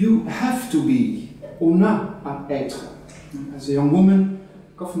 You have to be, on a à être. As a young woman,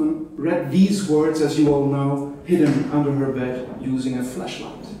 Kofman read these words, as you all know, hidden under her bed using a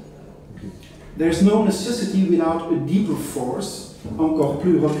flashlight. There is no necessity without a deeper force, encore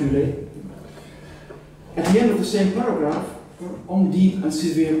plus reculé. At the end of the same paragraph, on deep and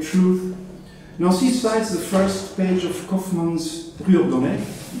severe truth, Nancy cites the first page of Kofman's Pure Données,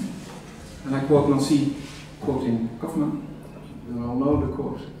 and I quote Nancy, quoting Kofman. You all know the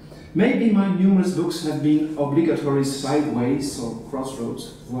quote. Maybe my numerous books have been obligatory sideways or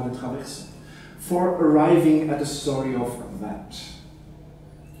crossroads, voie de traverse, for arriving at the story of that.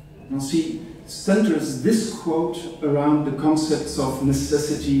 Nancy centers this quote around the concepts of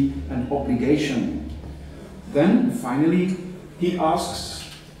necessity and obligation. Then, finally, he asks,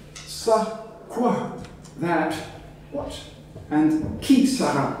 ça quoi? That what? And qui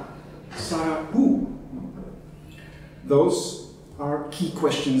sera? Sera who? Those are key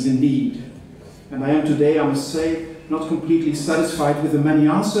questions indeed. And I am today, I must say, not completely satisfied with the many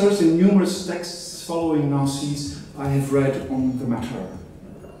answers in numerous texts following Nancy's I have read on the matter.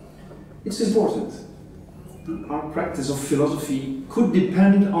 It's important. Our practice of philosophy could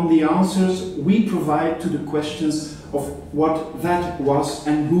depend on the answers we provide to the questions of what that was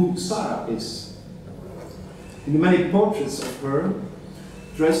and who Sarah is. In the many portraits of her,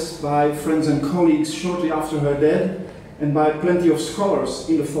 dressed by friends and colleagues shortly after her death, and by plenty of scholars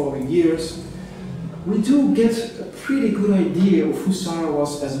in the following years, we do get a pretty good idea of who Sarah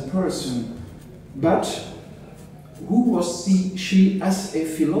was as a person. But who was she as a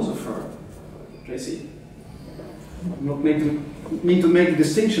philosopher? Tracy? I don't mean to make a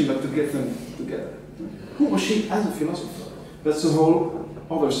distinction, but to get them together. Who was she as a philosopher? That's a whole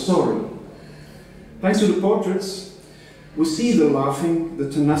other story. Thanks to the portraits, we see the laughing, the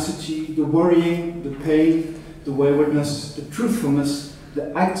tenacity, the worrying, the pain, the waywardness, the truthfulness,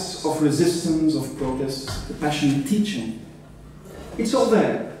 the acts of resistance, of protest, the passionate teaching. It's all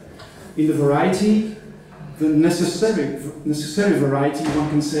there, in the variety, the necessary variety, one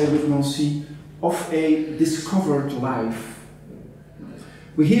can say with Nancy, of a discovered life.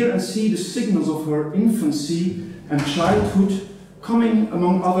 We hear and see the signals of her infancy and childhood coming,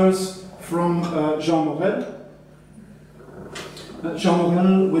 among others, from Jean Morel. Jean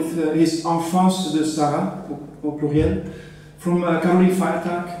Morel with his Enfance de Sarah, au pluriel, from Caroline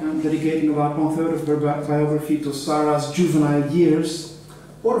Feiertag, dedicating about 1/3 of her biography to Sarah's juvenile years,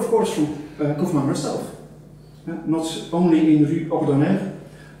 or of course from Kofman herself, not only in Rue Ordonnaire,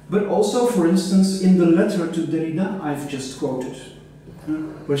 but also, for instance, in the letter to Derrida I've just quoted,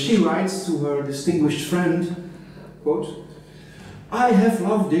 where she writes to her distinguished friend, quote, I have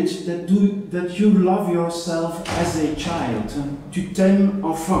loved it that you love yourself as a child. Tu t'aimes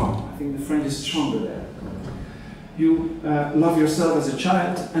enfant. I think the French is stronger there. You love yourself as a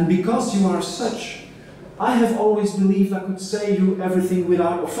child, and because you are such, I have always believed I could say you everything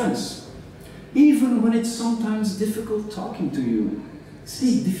without offense, even when it's sometimes difficult talking to you.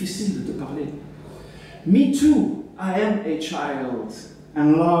 Si difficile de te parler. Me too, I am a child,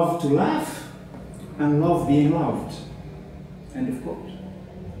 and love to laugh, and love being loved. End of quote.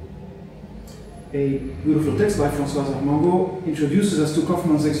 A beautiful text by Françoise Armango introduces us to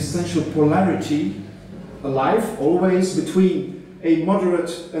Kofman's existential polarity, a life always between a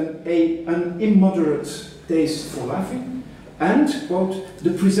moderate and an immoderate taste for laughing, and, quote,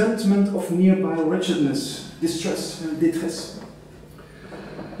 the presentment of nearby wretchedness, distress, and détresse.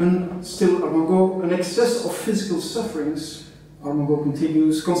 And still Armango, an excess of physical sufferings, Armango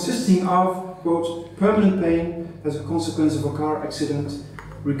continues, consisting of, quote, permanent pain as a consequence of a car accident,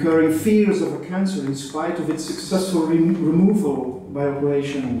 recurring fears of a cancer in spite of its successful removal by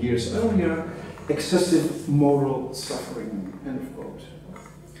operation years earlier, excessive moral suffering, end of quote.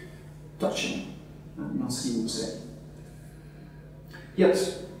 Touching, Nancy would say. Yet,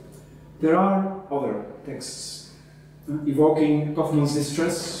 there are other texts evoking Kofman's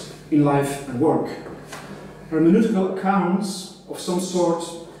distress, in life and work. Hermeneutical accounts of some sort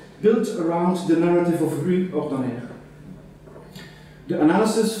built around the narrative of Rue Ordinaire. The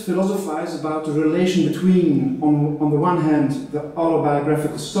analysis philosophizes about the relation between, on the one hand, the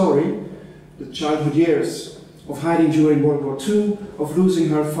autobiographical story, the childhood years of hiding during World War II, of losing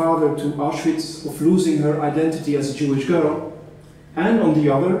her father to Auschwitz, of losing her identity as a Jewish girl, and on the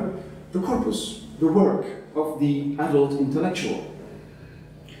other, the corpus, the work of the adult intellectual.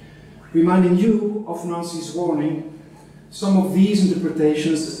 Reminding you of Nancy's warning, some of these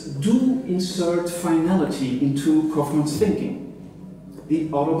interpretations do insert finality into Kofman's thinking,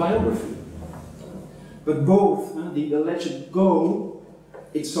 the autobiography. But both, the alleged goal,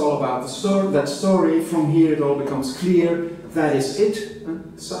 it's all about the story, that story, from here it all becomes clear, that is it,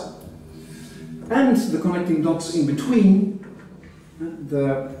 so. And the connecting dots in between,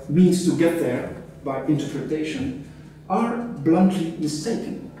 the means to get there by interpretation, are bluntly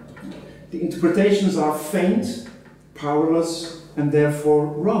mistaken. The interpretations are faint, powerless, and therefore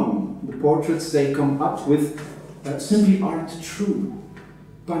wrong. The portraits they come up with simply aren't true,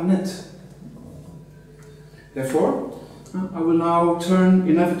 pas net. Therefore, I will now turn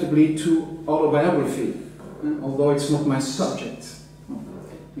inevitably to autobiography, although it's not my subject.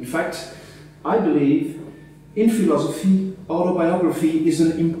 In fact, I believe in philosophy, autobiography is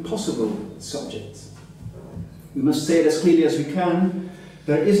an impossible subject. We must say it as clearly as we can.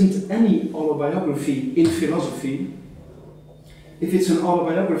 There isn't any autobiography in philosophy. If it's an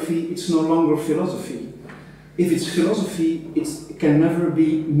autobiography, it's no longer philosophy. If it's philosophy, it can never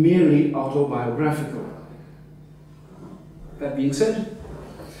be merely autobiographical. That being said,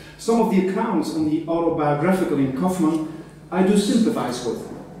 some of the accounts on the autobiographical in Kofman I do sympathize with.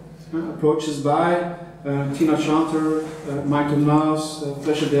 Approaches by Tina Chanter, Michael Maas,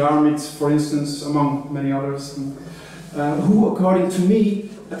 Pleasure de Armit, for instance, among many others, who, according to me,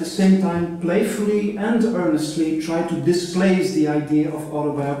 at the same time playfully and earnestly try to displace the idea of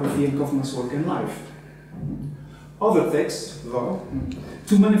autobiography in Kofman's work and life. Other texts, though,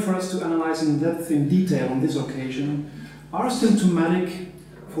 too many for us to analyze in depth in detail on this occasion, are symptomatic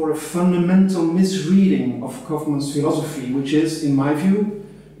for a fundamental misreading of Kofman's philosophy, which is, in my view,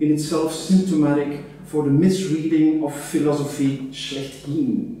 in itself symptomatic for the misreading of philosophy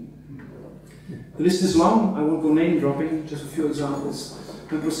schlechthin. The list is long, I won't go name dropping, just a few examples.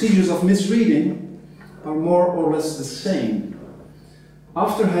 The procedures of misreading are more or less the same.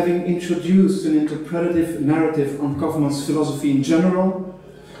 After having introduced an interpretative narrative on Kofman's philosophy in general,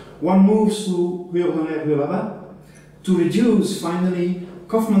 one moves to to reduce, finally,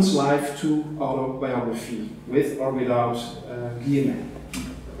 Kofman's life to autobiography, with or without guillemets.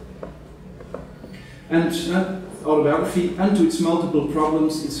 And autobiography, and to its multiple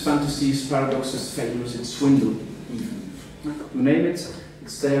problems, its fantasies, paradoxes, failures, its swindle, even. You name it,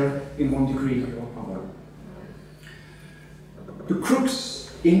 it's there in one degree or other. The crux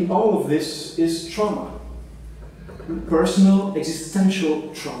in all of this is trauma, personal,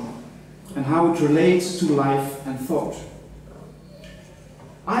 existential trauma, and how it relates to life and thought.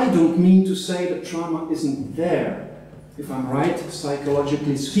 I don't mean to say that trauma isn't there. If I'm right,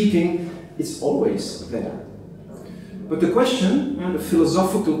 psychologically speaking, it's always there. But the question, and the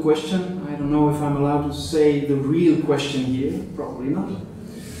philosophical question, I don't know if I'm allowed to say the real question here, probably not,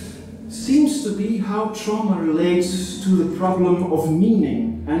 seems to be how trauma relates to the problem of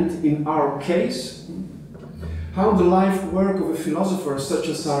meaning, and in our case, how the life work of a philosopher such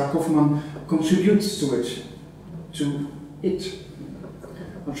as Sarah Kofman contributes to it.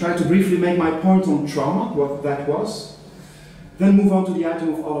 I'll try to briefly make my point on trauma, what that was, then move on to the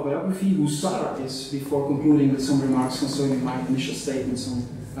item of autobiography, who Sarah is, before concluding with some remarks concerning my initial statements on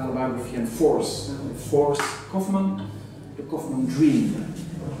autobiography and force. Force Kofman, the Kofman dream.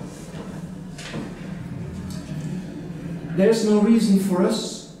 There's no reason for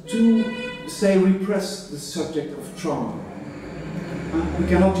us to, say, repress the subject of trauma. We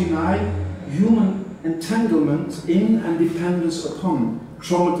cannot deny human entanglement in and dependence upon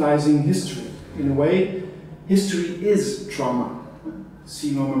traumatizing history. In a way, history is trauma.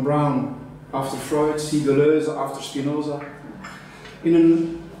 See Norman Brown after Freud, see Deleuze after Spinoza. In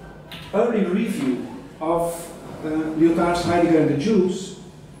an early review of Lyotard's Heidegger and the Jews,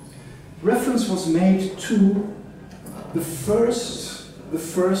 reference was made to the first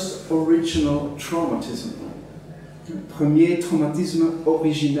original traumatism. Premier traumatisme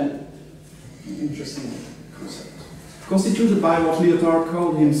originel. Interesting concept. Constituted by what Lyotard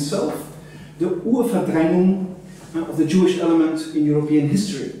called himself the Urverdrängung of the Jewish element in European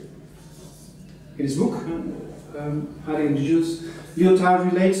history. In his book, Heidegger and the Jews,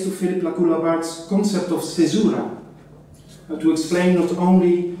 Lyotard relates to Philippe Lacoue-Labarthe's concept of caesura to explain not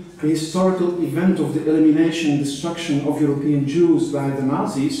only the historical event of the elimination and destruction of European Jews by the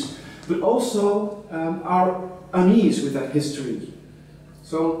Nazis, but also our unease with that history.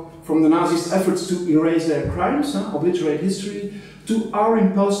 So, from the Nazis' efforts to erase their crimes, obliterate history, to our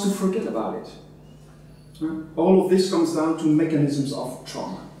impulse to forget about it. All of this comes down to mechanisms of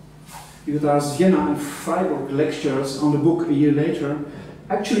trauma. Lyotard's Vienna and Freiburg lectures on the book a year later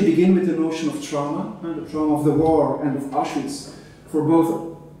actually begin with the notion of trauma, the trauma of the war and of Auschwitz for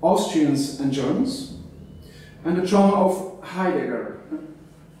both Austrians and Germans, and the trauma of Heidegger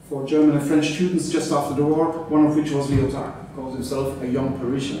for German and French students just after the war, one of which was Lyotard, who calls himself a young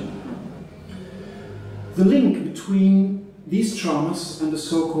Parisian. The link between these traumas and the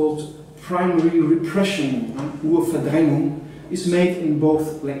so-called primary repression, Urverdrängung, is made in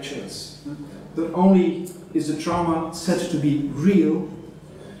both lectures. Not only is the trauma said to be real,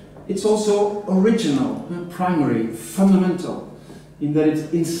 it's also original, primary, fundamental, in that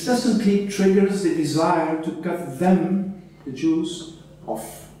it incessantly triggers the desire to cut them, the Jews,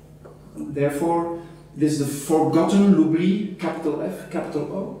 off. Therefore, it is the forgotten l'oubli, capital F, capital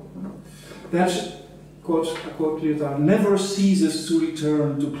O, that, quote, Lyotard, never ceases to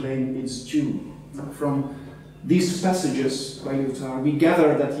return to claim its due. From these passages by Lyotard, we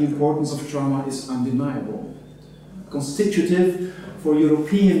gather that the importance of trauma is undeniable, constitutive for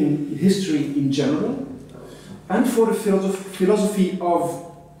European history in general, and for the philosophy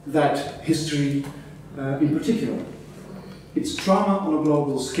of that history in particular. It's trauma on a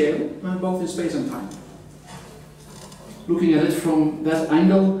global scale, both in space and time. Looking at it from that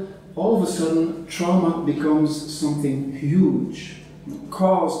angle, all of a sudden trauma becomes something huge,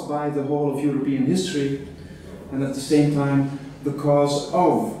 caused by the whole of European history, and at the same time the cause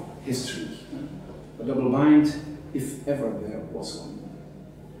of history. A double bind, if ever there was one.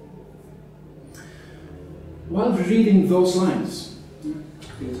 While reading those lines,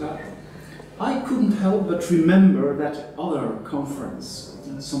 I couldn't help but remember that other conference,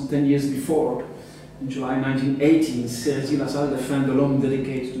 some 10 years before, in July 1980, in Cerisy, la salle des fins de l'homme,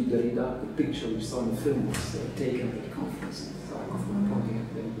 dedicated to Derrida. The picture we saw in the film was taken at the conference.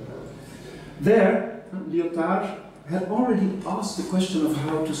 There, Lyotard had already asked the question of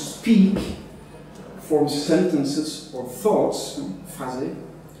how to speak, form sentences or thoughts, phrases,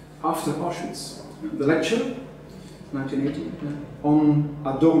 after Auschwitz. The lecture, 1980, on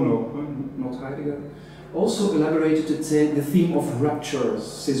Adorno, not Heidegger, also elaborated the theme of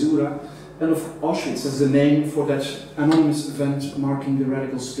ruptures, caesura, and of Auschwitz as the name for that anonymous event marking the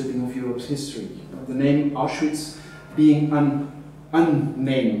radical splitting of Europe's history. The name Auschwitz being an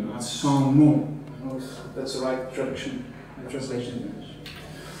unname, sans nom. That's the right translation in English.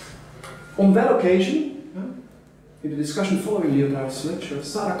 On that occasion, in the discussion following Lyotard's lecture,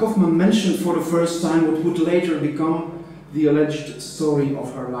 Sarah Kofman mentioned for the first time what would later become the alleged story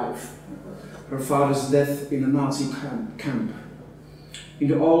of her life, her father's death in a Nazi camp. In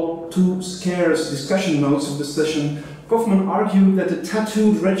the all too scarce discussion notes of the session, Kofman argued that the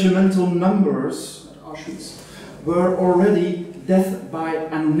tattooed regimental numbers at Auschwitz were already death by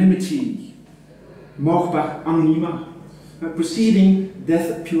anonymity, mort par anonymat, preceding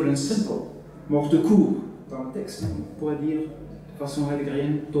death pure and simple, mort de cour. Dans le texte, on pourrait dire de façon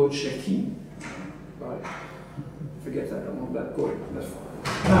heideggerienne, Tod schlechthin. Right. Forget that, I'm not that going that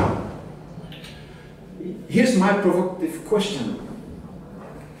far. Now, here's my provocative question.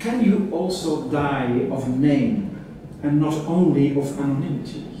 Can you also die of name and not only of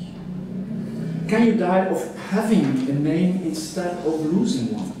anonymity? Can you die of having a name instead of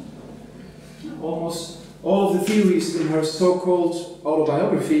losing one? Almost all of the theories in her so-called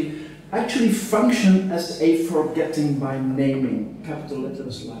autobiography actually function as a forgetting by naming, capital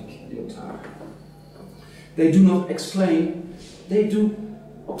letters like Lyotard. They do not explain, they do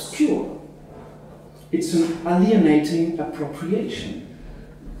obscure. It's an alienating appropriation.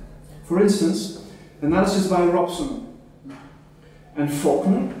 For instance, analysis by Robson and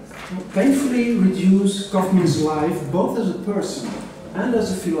Faulkner painfully reduce Kofman's life both as a person and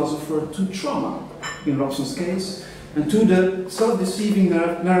as a philosopher to trauma, in Robson's case, and to the self-deceiving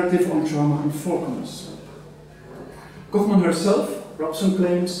narrative on trauma in Faulkner's. Kofman herself, Robson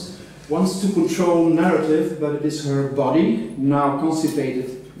claims, wants to control narrative, but it is her body, now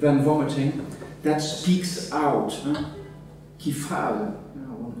constipated, then vomiting, that speaks out. Qui frale,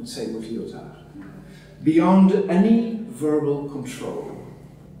 one could say with Lyotard. Beyond any verbal control.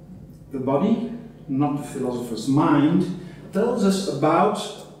 The body, not the philosopher's mind, tells us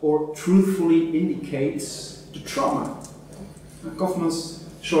about or truthfully indicates the trauma. Kofman's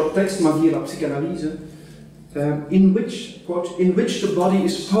short text, Ma vie et la psychanalyse, in which, quote, in which the body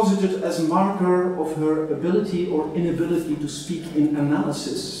is posited as marker of her ability or inability to speak in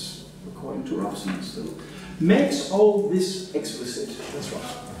analysis, according to Robson still, makes all this explicit. That's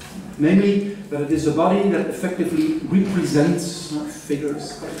right. Namely, that it is a body that effectively represents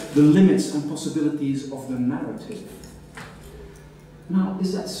figures, the limits and possibilities of the narrative. Now,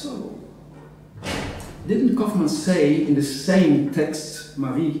 is that so? Didn't Kofman say in the same text,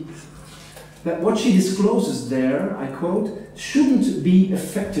 Ma Vie, that what she discloses there, I quote, shouldn't be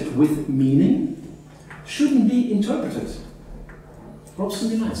affected with meaning, shouldn't be interpreted? Robson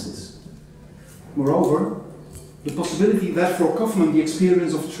denies this. Moreover, the possibility that for Kofman the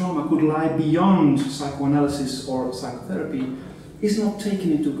experience of trauma could lie beyond psychoanalysis or psychotherapy is not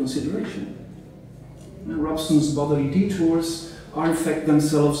taken into consideration. And Robson's bodily detours are in fact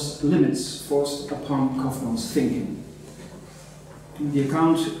themselves limits forced upon Kofman's thinking. The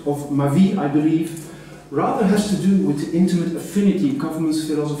account of Ma Vie, I believe, rather has to do with the intimate affinity Kofman's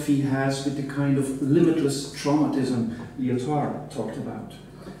philosophy has with the kind of limitless traumatism Lyotard talked about,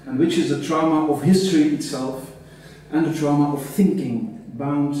 and which is the trauma of history itself and the trauma of thinking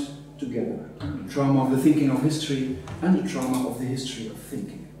bound together. The trauma of the thinking of history and the trauma of the history of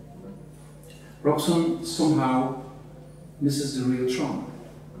thinking. Robson somehow misses the real trauma.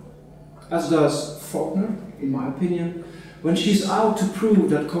 As does Faulkner, in my opinion, when she's out to prove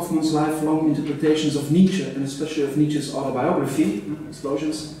that Kofman's lifelong interpretations of Nietzsche, and especially of Nietzsche's autobiography,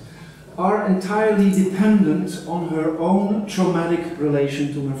 Explosions, are entirely dependent on her own traumatic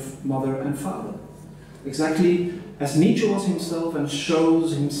relation to her mother and father. Exactly as Nietzsche was himself and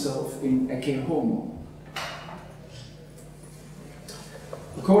shows himself in Ecce Homo.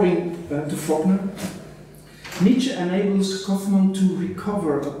 According to Faulkner, Nietzsche enables Kofman to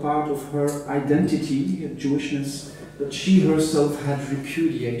recover a part of her identity, Jewishness, that she herself had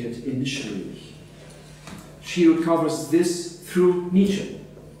repudiated initially. She recovers this through Nietzsche.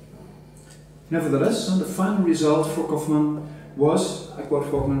 Nevertheless, the final result for Kofman was, I quote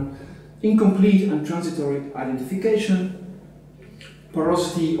Faulkner, incomplete and transitory identification,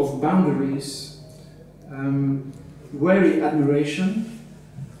 porosity of boundaries, wary admiration,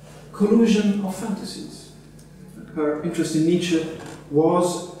 collusion of fantasies. Her interest in Nietzsche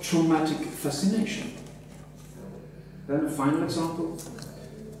was traumatic fascination. Then a final example,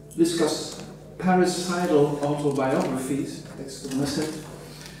 Liska's parricidal autobiographies, text of Nesset,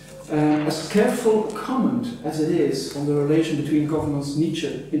 as careful a comment as it is on the relation between Kofman's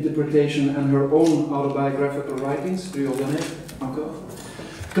Nietzsche interpretation and her own autobiographical writings,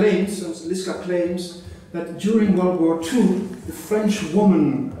 claims, Liska claims, that during World War II, the French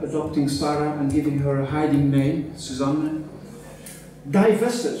woman adopting Sarah and giving her a hiding name, Suzanne,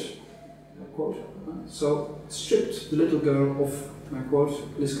 divested, quote, so stripped the little girl of, I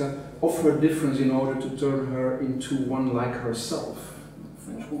quote, Liska, of her difference in order to turn her into one like herself, the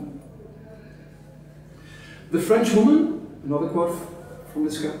French woman. The French woman, another quote from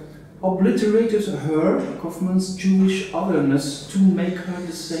Liska, obliterated her, Kofman's Jewish otherness, to make her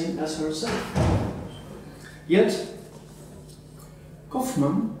the same as herself. Yet,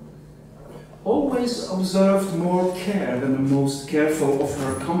 Kofman always observed more care than the most careful of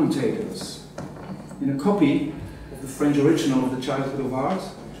her commentators. In a copy of the French original of The Childhood of Art,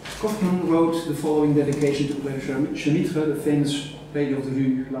 Kofman wrote the following dedication to Claire Chemitre, the famous lady of the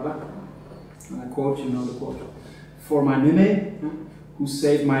Rue là-bas. And I quote, you know the quote, "For my Mime, who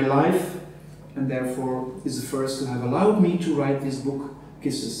saved my life, and therefore is the first to have allowed me to write this book,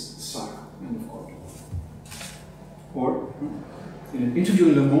 kisses Sarah." End of quote. Or, in an interview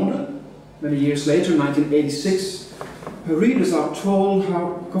in Le Monde, many years later, 1986, her readers are told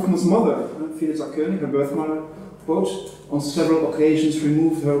how Kofman's mother, Philippe Lacoue-Labarthe, her birth mother, quote, on several occasions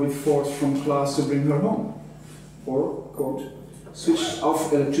removed her with force from class to bring her home. Or, quote, switched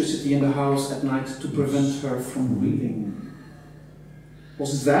off electricity in the house at night to prevent her from reading.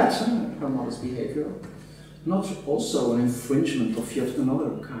 Was that, her mother's behavior, not also an infringement of yet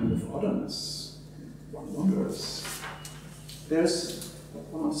another kind of otherness? One wonders. There's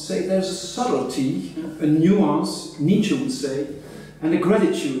a subtlety, a nuance, Nietzsche would say, and a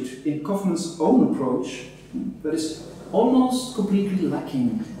gratitude in Kofman's own approach that is almost completely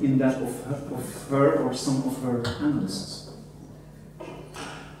lacking in that of her or some of her analysts.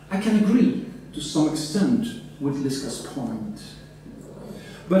 I can agree to some extent with Liska's point,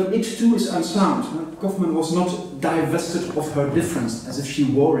 but it too is unsound. Kofman was not divested of her difference as if she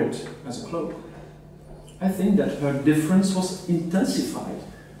wore it as a cloak. I think that her difference was intensified,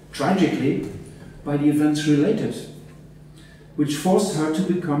 tragically, by the events related, which forced her to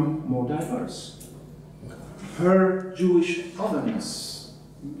become more diverse. Her Jewish otherness,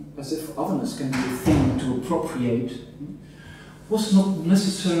 as if otherness can be a thing to appropriate, was not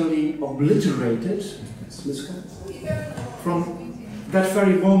necessarily obliterated from that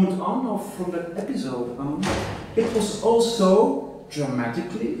very moment on, or from that episode on, it was also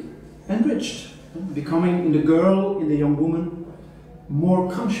dramatically enriched, becoming in the girl, in the young woman,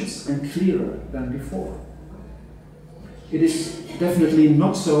 more conscious and clearer than before. It is definitely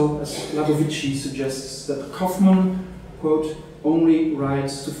not so, as Labovici suggests, that Kofman, quote, only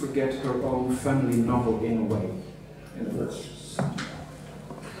writes to forget her own family novel in a way. In other words.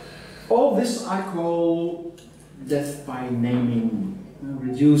 All this I call death by naming,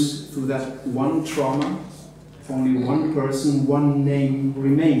 reduced to that one trauma. If only one person, one name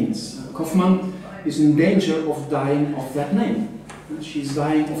remains. Kofman is in danger of dying of that name. She's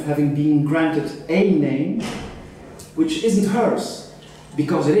dying of having been granted a name which isn't hers,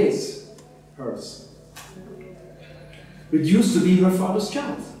 because it is hers. Reduced to be her father's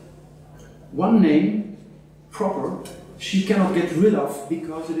child. One name, proper, she cannot get rid of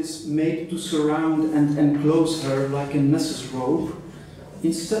because it is made to surround and enclose her like a Nessus robe,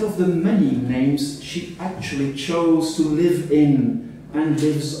 instead of the many names she actually chose to live in and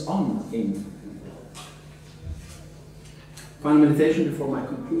lives on in. Final meditation before my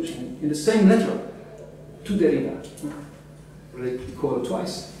conclusion. In the same letter to Derrida, we quote it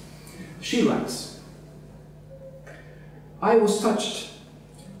twice, she writes, I was touched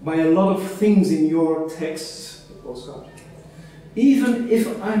by a lot of things in your text, postcard, even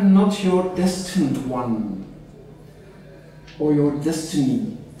if I'm not your destined one, or your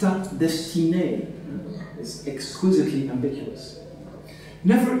destiny, ta destinée, is exquisitely ambiguous.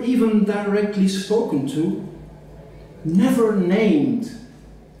 Never even directly spoken to, never named,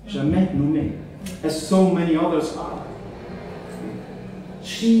 jamais nommé, as so many others are.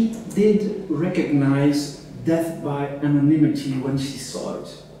 She did recognize death by anonymity when she saw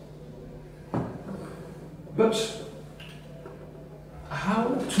it. But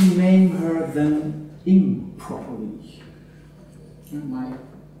how to name her then improperly? My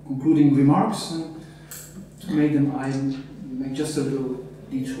concluding remarks, to make them, I make just a little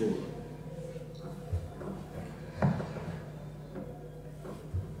detour.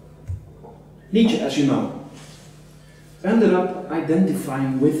 Nietzsche, as you know, ended up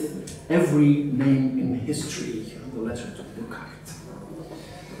identifying with every name in history, the letter to Descartes.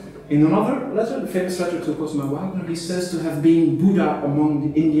 In another letter, the famous letter to Cosima Wagner, he says to have been Buddha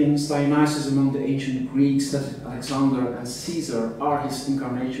among the Indians, Dionysus among the ancient Greeks, that Alexander and Caesar are his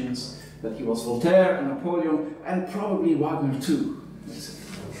incarnations, that he was Voltaire and Napoleon, and probably Wagner too.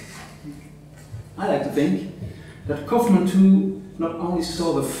 I like to think that Kofman too not only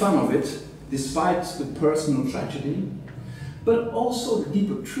saw the fun of it, despite the personal tragedy, but also the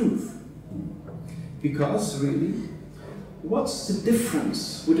deeper truth. Because, really, what's the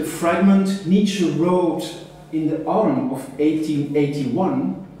difference with the fragment Nietzsche wrote in the autumn of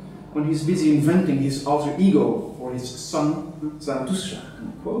 1881, when he's busy inventing his alter ego for his son, Zarathustra,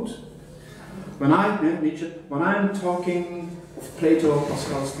 quote, when I'm talking of Plato,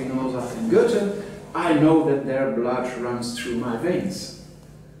 Pascal, Spinoza, and Goethe, I know that their blood runs through my veins.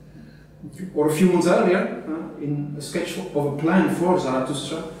 Or a few months earlier, in a sketch of a plan for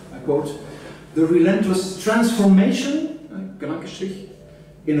Zarathustra, I quote, the relentless transformation,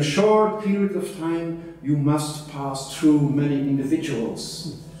 in a short period of time, you must pass through many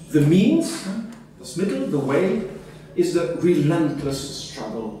individuals. The means, das Mittel, the way, is the relentless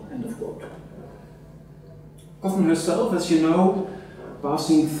struggle, end of quote. Kofman herself, as you know,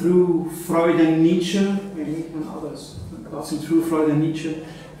 passing through Freud and Nietzsche, and others, passing through Freud and Nietzsche,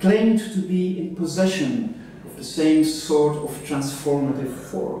 claimed to be in possession of the same sort of transformative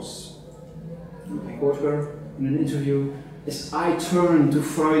force. I quote her in an interview, as I turn to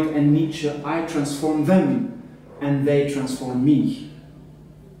Freud and Nietzsche, I transform them, and they transform me.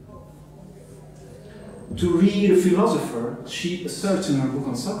 To read a philosopher, she asserts in her book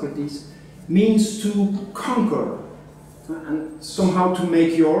on Socrates, means to conquer, and somehow to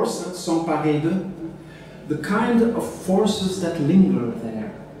make yours, s'emparer de, the kind of forces that linger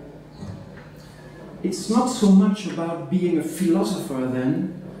there. It's not so much about being a philosopher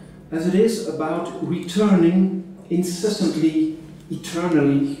then, as it is about returning incessantly,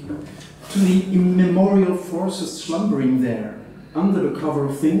 eternally, to the immemorial forces slumbering there, under the cover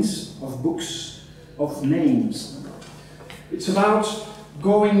of things, of books, of names. It's about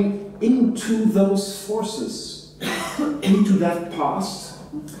going into those forces, into that past,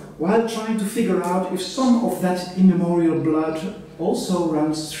 while trying to figure out if some of that immemorial blood also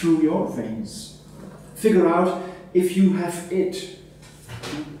runs through your veins. Figure out if you have it.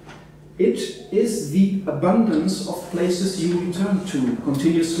 It is the abundance of places you return to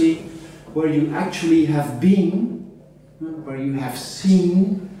continuously, where you actually have been, where you have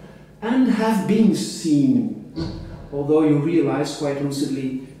seen, and have been seen, although you realize quite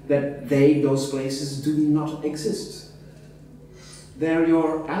lucidly that those places, do not exist. They're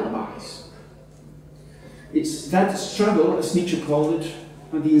your alibis. It's that struggle, as Nietzsche called it,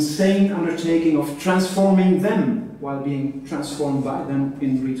 the insane undertaking of transforming them while being transformed by them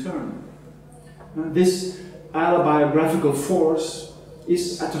in return. This autobiographical force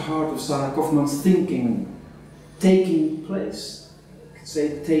is at the heart of Sarah Kofman's thinking, taking place,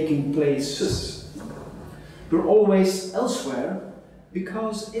 say taking places. We're always elsewhere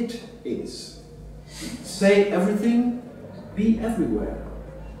because it is. Say everything, be everywhere.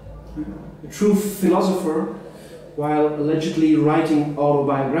 A true philosopher, while allegedly writing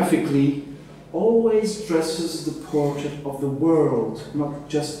autobiographically, always dresses the portrait of the world, not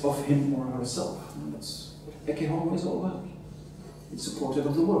just of him or herself. And that's what Ecce Homo is all about. It's a portrait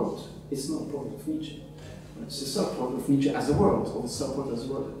of the world. It's not a portrait of Nietzsche. It's a self-portrait of Nietzsche as the world, or the self-portrait as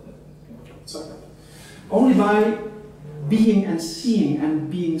the world. It's like that. Only by being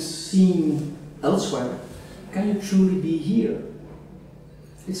and being seen elsewhere can you truly be here.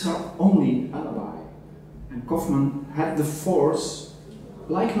 It's her only alibi. And Kofman had the force,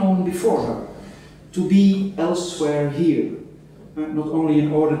 like no one before her, to be elsewhere here. Not only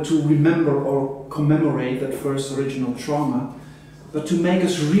in order to remember or commemorate that first original trauma, but to make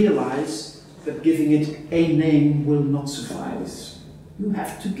us realize that giving it a name will not suffice. You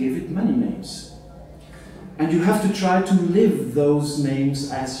have to give it many names. And you have to try to live those names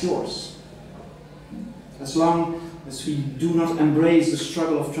as yours. As long as we do not embrace the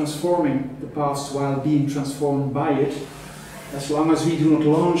struggle of transforming the past while being transformed by it, as long as we do not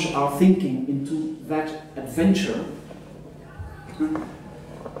launch our thinking into that adventure,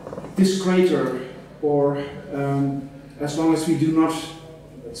 this crater, or as long as we do not,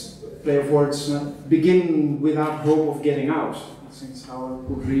 let's play of words, begin without hope of getting out, since how I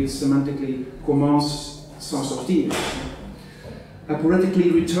would read semantically, commence sans sortir, poetically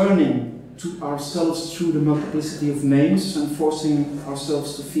returning to ourselves through the multiplicity of names and forcing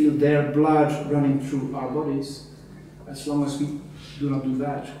ourselves to feel their blood running through our bodies. As long as we do not do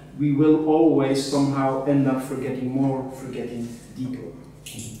that, we will always somehow end up forgetting more, forgetting deeper.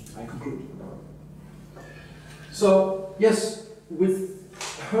 I conclude. So, yes, with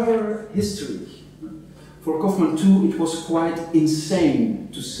her history, for Kofman too, it was quite insane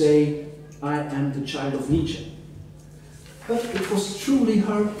to say, I am the child of Nietzsche. But it was truly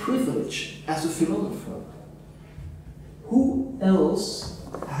her privilege as a philosopher. Who else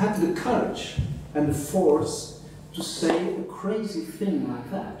had the courage and the force to say a crazy thing like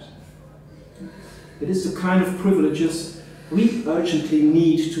that? It is the kind of privileges we urgently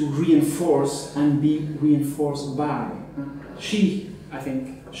need to reinforce and be reinforced by. She, I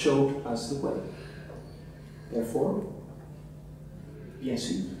think, showed us the way. Therefore, bien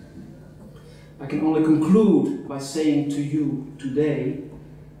sûr, I can only conclude by saying to you today,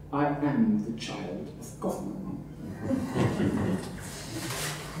 I am the child of Kofman.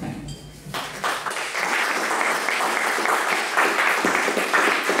 Thank you.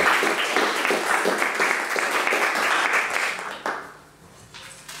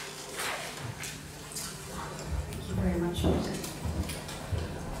 Thank you very much.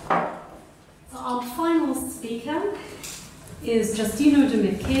 So our final speaker is Giustino de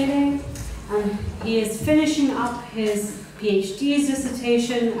Michele, and he is finishing up his PhD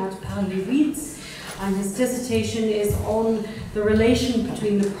dissertation at Paris 8, and his dissertation is on the relation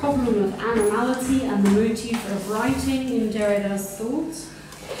between the problem of animality and the motif of writing in Derrida's thought.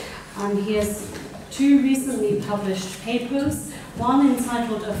 And he has two recently published papers, one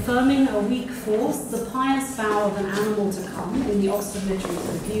entitled Affirming a Weak Force, the Pious Vow of an Animal to Come, in the Oxford Literary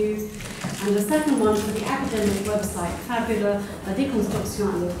Review, and the second one for the academic website Fabula, La déconstruction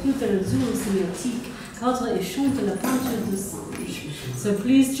à l'étude de la zoosémiotique, cadre et champ de la peinture du singe. So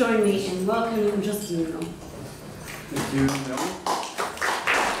please join me in welcoming Giustino. Thank you, Mel.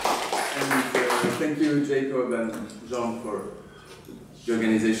 And thank you, Jacob and Jean, for the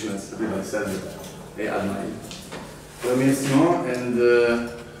organization. As everyone said, I add my remerciements, and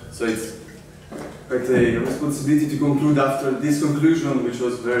so it's quite a responsibility to conclude after this conclusion, which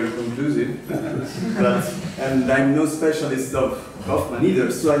was very conclusive. And I'm no specialist of Kofman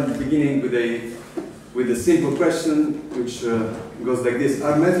either, so I'm beginning with a simple question, which goes like this: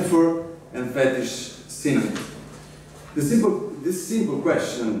 are metaphor and fetish synonyms? This simple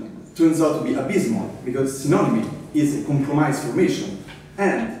question turns out to be abysmal, because synonymy is a compromise formation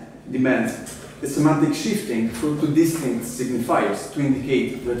and demands a semantic shifting to distinct signifiers to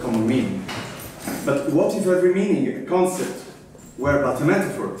indicate their common meaning. But what if every meaning, a concept, were but a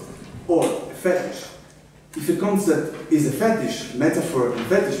metaphor or a fetish? If a concept is a fetish, metaphor and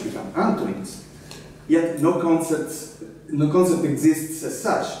fetish become antonyms. yet no concept exists as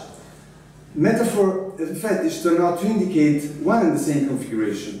such. Metaphor and fetish turn out to indicate one and the same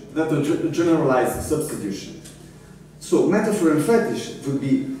configuration, that of generalized substitution. So metaphor and fetish would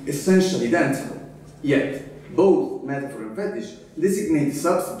be essentially identical, yet both metaphor and fetish designate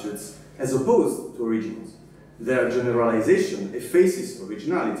substitutes as opposed to originals. Their generalization effaces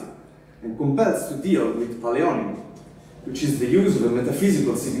originality and compels to deal with paleonymy, which is the use of a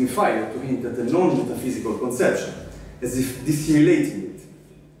metaphysical signifier to hint at a non-metaphysical conception, as if dissimulating it.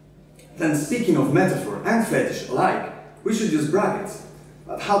 Then, speaking of metaphor and fetish alike, we should use brackets.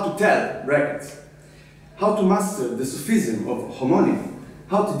 But how to tell brackets? How to master the sophism of homonymy?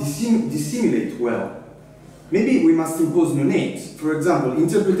 How to dissimulate well? Maybe we must impose new names. For example,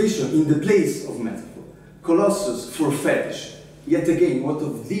 interpretation in the place of metaphor, colossus for fetish. Yet again, what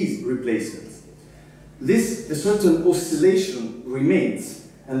of these replacements? A certain oscillation remains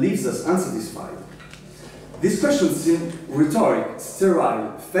and leaves us unsatisfied. These questions seem rhetoric,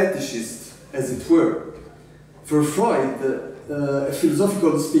 sterile, fetishist, as it were. For Freud, a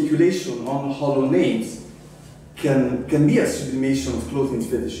philosophical speculation on hollow names can be a sublimation of clothing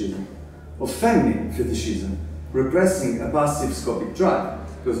fetishism, of feminine fetishism, repressing a passive scopic drive,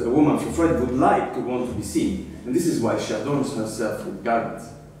 because a woman for Freud would like to want to be seen, and this is why she adorns herself with garments.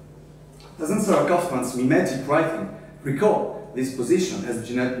 Doesn't Sarah Kofman's mimetic writing recall this position, as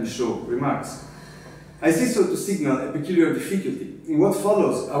Jeanette Michaud remarks? I say so to signal a peculiar difficulty. In what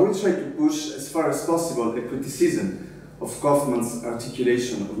follows, I will try to push as far as possible a criticism of Kofman's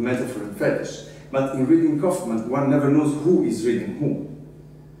articulation of metaphor and fetish, but in reading Kofman, one never knows who is reading whom.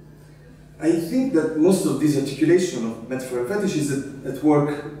 I think that most of this articulation of metaphor and fetish is at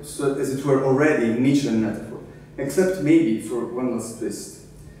work, so as it were, already in Nietzsche and metaphor, except maybe for one last twist.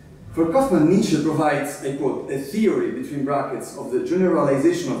 For Kofman, Nietzsche provides, I quote, a theory, between brackets, of the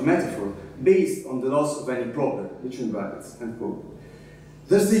generalization of metaphor based on the loss of any proper, between brackets, end quote.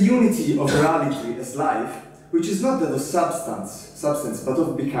 There's a unity of reality as life, which is not that of substance, but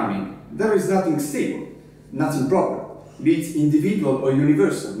of becoming. There is nothing stable, nothing proper, be it individual or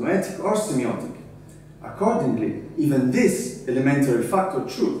universal, noetic or semiotic. Accordingly, even this elementary fact or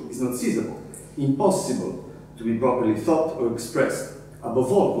truth is not seizable, impossible to be properly thought or expressed,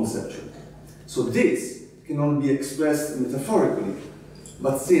 above all conceptually. So this can only be expressed metaphorically,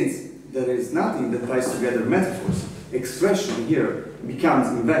 but since there is nothing that ties together metaphors, expression here becomes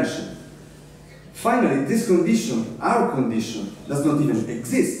invention. Finally, this condition, our condition, does not even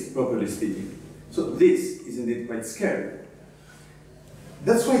exist, properly speaking. So this is indeed quite scary.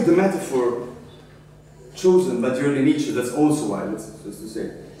 That's why the metaphor chosen by the early Nietzsche, that's also why, let's to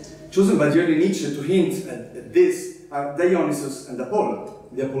say, chosen by the early Nietzsche to hint at this are Dionysus and Apollo,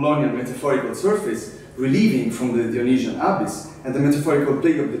 the Apollonian metaphorical surface relieving from the Dionysian abyss, and the metaphorical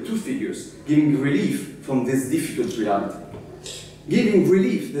play of the two figures, giving relief from this difficult reality. Giving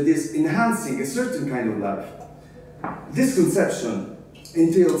relief, that is, enhancing a certain kind of life. This conception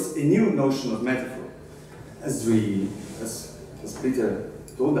entails a new notion of metaphor, as Peter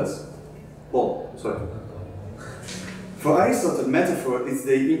told us. For Aristotle, metaphor is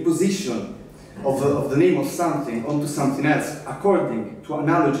the imposition of the name of something onto something else, according to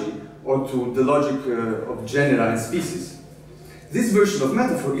analogy or to the logic of genera and species. This version of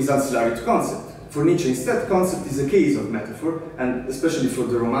metaphor is ancillary to concept. For Nietzsche, instead, concept is a case of metaphor, and especially for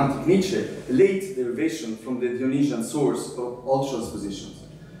the romantic Nietzsche, a late derivation from the Dionysian source of all transpositions.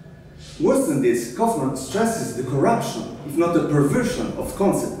 Worse than this, Kofman stresses the corruption, if not the perversion, of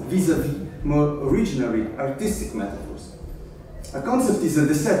concept vis-à-vis more originary artistic metaphors. A concept is a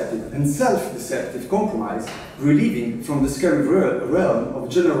deceptive and self-deceptive compromise, relieving from the scary realm of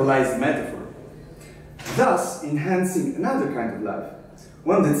generalized metaphor, thus enhancing another kind of life,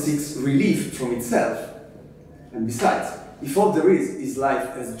 one that seeks relief from itself. And besides, if all there is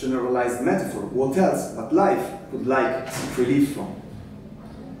life as generalized metaphor, what else but life could like seek relief from?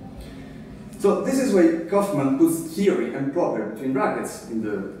 So this is why Kofman puts theory and proper between brackets in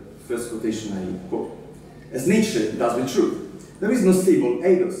the first quotation I quote, as Nietzsche does with truth. There is no stable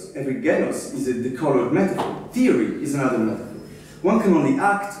eidos. Every genos is a decolored metaphor. Theory is another metaphor. One can only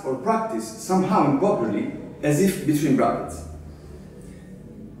act or practice somehow improperly, as if between brackets.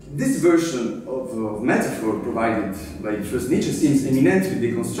 This version of metaphor provided by first Nietzsche seems eminently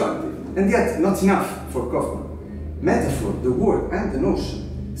deconstructive, and yet not enough for Kofman. Metaphor, the word and the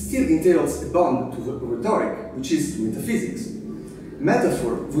notion, still entails a bond to rhetoric, which is to metaphysics.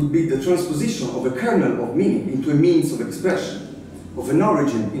 Metaphor would be the transposition of a kernel of meaning into a means of expression, of an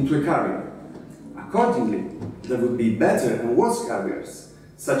origin into a carrier. Accordingly, there would be better and worse carriers,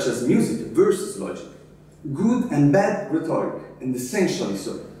 such as music versus logic, good and bad rhetoric, and essentially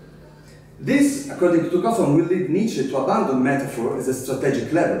so. This, according to Kofman, will lead Nietzsche to abandon metaphor as a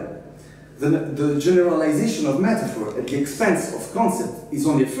strategic level. The generalization of metaphor at the expense of concept is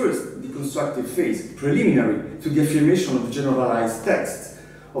only a first deconstructive phase, preliminary to the affirmation of generalized texts,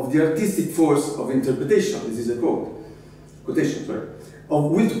 of the artistic force of interpretation, this is a quotation,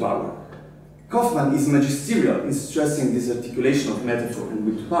 of will to power. Kofman is magisterial in stressing this articulation of metaphor and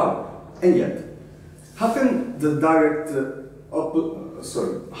will to power, and yet, how can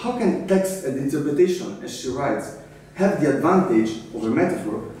how can text and interpretation, as she writes, have the advantage over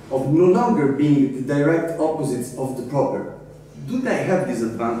metaphor of no longer being the direct opposites of the proper? Do they have this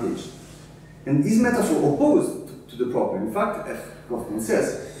advantage? And is metaphor opposed to the proper? In fact, as Kofman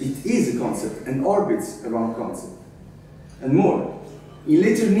says, it is a concept and orbits around concept. And more, in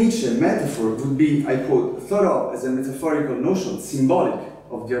later Nietzsche, metaphor would be, I quote, thought of as a metaphorical notion, symbolic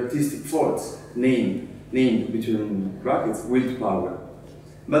of the artistic force, named between brackets, will to power.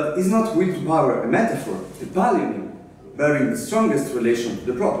 But is not will to power a metaphor, a pallium, bearing the strongest relation to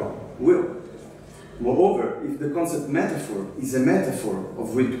the proper, will? Moreover, if the concept metaphor is a metaphor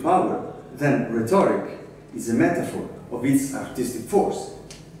of will to power, then rhetoric is a metaphor of its artistic force.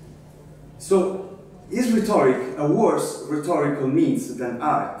 So, is rhetoric a worse rhetorical means than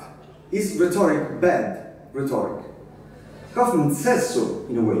art? Is rhetoric bad rhetoric? Kofman says so,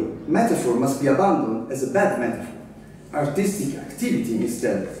 in a way. Metaphor must be abandoned as a bad metaphor. Artistic activity,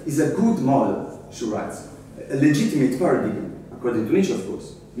 instead, is a good model, she writes. A legitimate paradigm, according to Nietzsche, of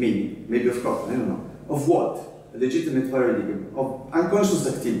course. Maybe of Kofman, I don't know. Of what? A legitimate paradigm of unconscious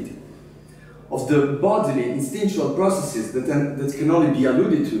activity. Of the bodily, instinctual processes that can only be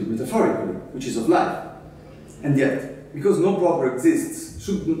alluded to metaphorically, which is of life. And yet, because no proper exists,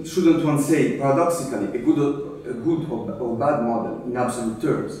 shouldn't one say, paradoxically, a good or bad model in absolute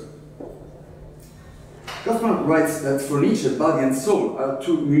terms? Kofman writes that for Nietzsche, body and soul are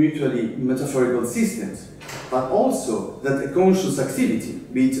two mutually metaphorical systems, but also that a conscious activity,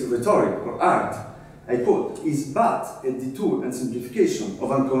 be it rhetoric or art, I quote, is but a detour and simplification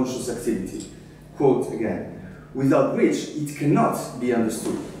of unconscious activity, quote again, without which it cannot be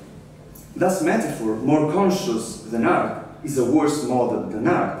understood. Thus, metaphor, more conscious than art, is a worse model than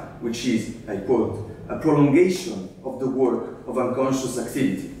art, which is, I quote, a prolongation of the work of unconscious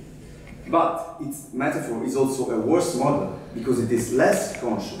activity. But its metaphor is also a worse model because it is less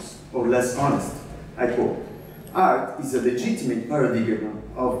conscious or less honest. I quote, art is a legitimate paradigm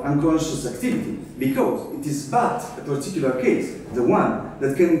of unconscious activity because it is but a particular case, the one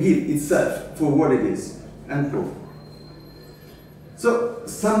that can give itself for what it is. End quote. So,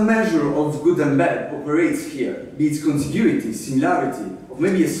 some measure of good and bad operates here, be it contiguity, similarity, or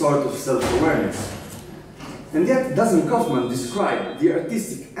maybe a sort of self-awareness. And yet, doesn't Kofman describe the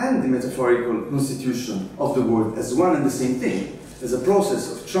artistic and the metaphorical constitution of the world as one and the same thing, as a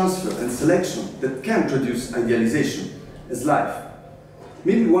process of transfer and selection that can produce idealization, as life?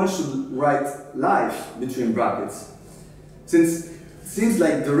 Maybe one should write life between brackets, since it seems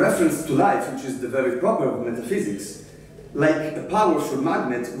like the reference to life, which is the very proper of metaphysics, like a powerful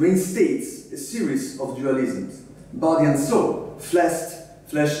magnet, reinstates a series of dualisms, body and soul, flesh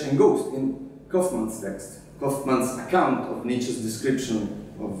and ghost, in Kofman's text. Kofman's account of Nietzsche's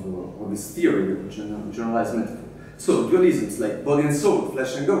description of his theory of generalized metaphor. So, dualisms like body and soul,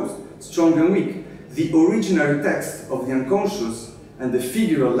 flesh and ghost, strong and weak, the originary text of the unconscious and the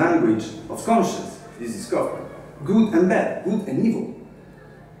figural language of conscience, this is Kofman. Good and bad, good and evil.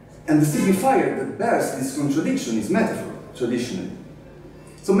 And the signifier that bears this contradiction is metaphor, traditionally.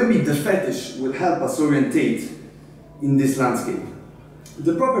 So maybe the fetish will help us orientate in this landscape.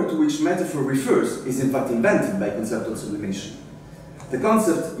 The proper to which metaphor refers is in fact invented by conceptual sublimation. The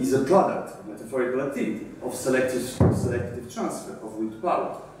concept is a product of metaphorical activity, of selective transfer of will to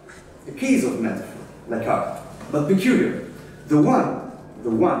power. A case of metaphor, like art, but peculiar. The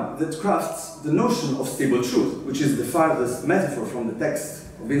one that crafts the notion of stable truth, which is the farthest metaphor from the text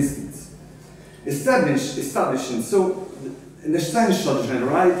of instincts. Establishing so an essential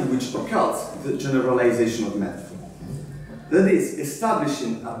generality which occults the generalization of metaphor. That is,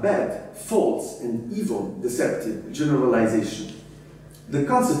 establishing a bad, false, and evil, deceptive generalization. The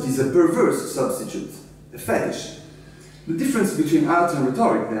concept is a perverse substitute, a fetish. The difference between art and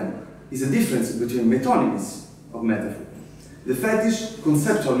rhetoric, then, is a difference between metonymies of metaphor. The fetish,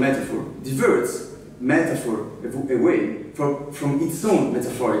 conceptual metaphor, diverts metaphor away from its own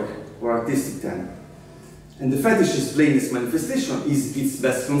metaphoric or artistic tenor. And the fetish's plainest manifestation is its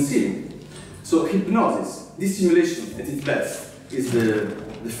best concealing. So hypnosis, dissimulation at its best, is the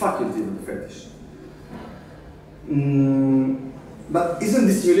faculty of the fetish. But isn't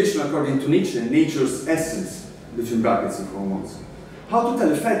dissimulation, according to Nietzsche, nature's essence, between brackets and hormones? how to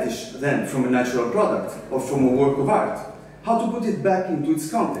tell a fetish then from a natural product or from a work of art? How to put it back into its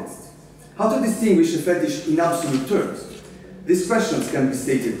context? How to distinguish a fetish in absolute terms? These questions can be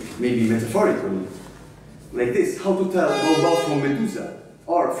stated maybe metaphorically, like this: how to tell Baobab from Medusa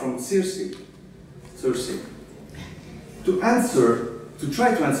or from Circe? To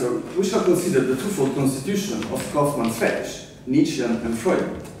try to answer, we shall consider the twofold constitution of Kofman's fetish, Nietzsche and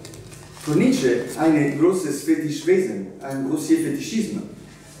Freud. For Nietzsche, eine großes Fetischwesen, ein grossier Fetishisme,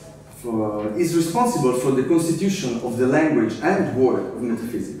 is responsible for the constitution of the language and word of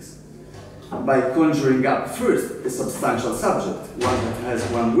metaphysics, by conjuring up first a substantial subject, one that has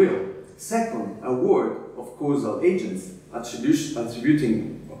one will, second, a word of causal agents,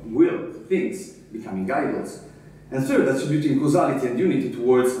 attributing will to things, becoming idols, and third, attributing causality and unity to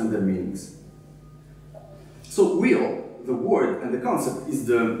words and their meanings. So will, the word and the concept, is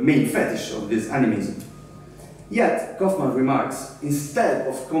the main fetish of this animism. Yet, Kofman remarks, instead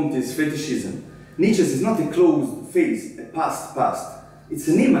of Comte's fetishism, Nietzsche's is not a closed phase, a past. It's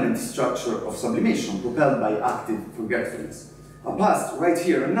an immanent structure of sublimation, propelled by active forgetfulness. A past right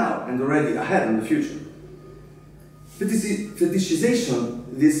here and now, and already ahead in the future. Fetishization,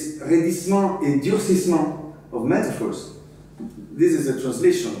 this raidissement et durcissement of metaphors. This is a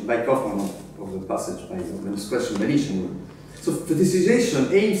translation by Kofman of the passage by the question by Nietzsche. So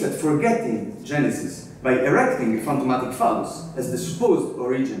fetishization aims at forgetting Genesis by erecting a phantomatic phallus as the supposed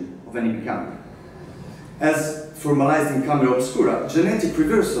origin of any becoming. As formalized in camera obscura, genetic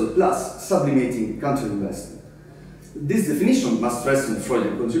reversal plus sublimating counterinvestment. This definition must rest on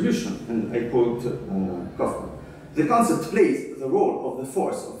Freudian contribution, and I quote Kofman. The concept plays the role of the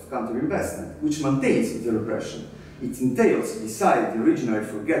force of counterinvestment, which maintains the repression. It entails, beside the original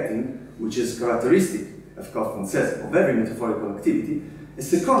forgetting, which is characteristic, as Kofman says, of every metaphorical activity, a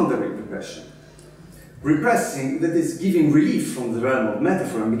secondary repression. Repressing, that is, giving relief from the realm of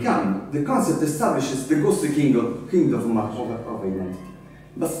metaphor and becoming, the concept establishes the ghostly kingdom of identity.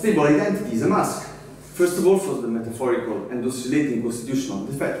 But stable identity is a mask, first of all for the metaphorical and oscillating constitution of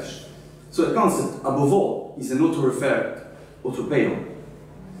the fetish. So a concept, above all, is an auto-referred, autopeon.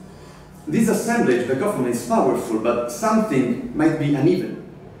 This assemblage by Kofman is powerful, but something might be uneven.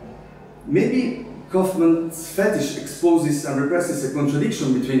 Maybe Kofman's fetish exposes and represses a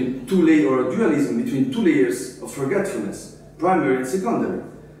contradiction between or a dualism between two layers of forgetfulness, primary and secondary.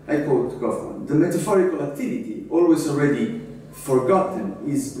 I quote Kofman: the metaphorical activity, always already forgotten,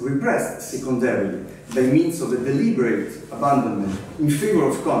 is repressed secondarily by means of a deliberate abandonment in favor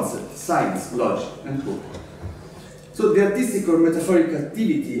of concept, science, logic, and quote. So the artistic or metaphoric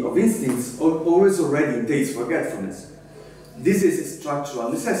activity of instincts always already entails forgetfulness. This is a structural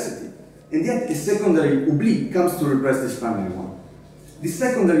necessity. And yet a secondary oubli comes to repress this primary one. This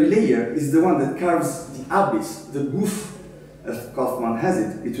secondary layer is the one that carves the abyss, the gulf, as Kofman has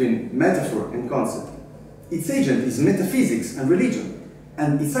it, between metaphor and concept. Its agent is metaphysics and religion,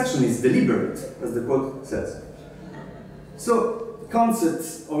 and its action is deliberate, as the quote says. So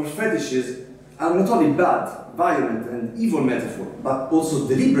concepts or fetishes are not only bad, violent, and evil metaphor, but also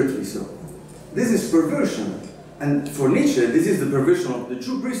deliberately so. This is perversion, and for Nietzsche, this is the perversion of the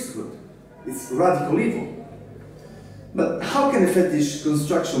true priesthood. It's radical evil. But how can a fetish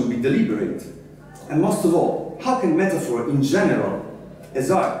construction be deliberate? And most of all, how can metaphor in general, as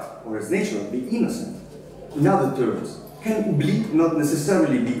art or as nature, be innocent? In other terms, can oubli not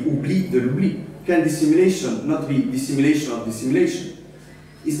necessarily be oubli de l'oubli? Can dissimulation not be dissimulation of dissimulation?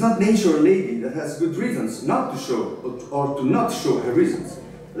 Is not nature a lady that has good reasons not to show or to not show her reasons,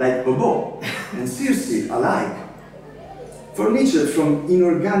 like Bobo and Circe alike? For Nietzsche,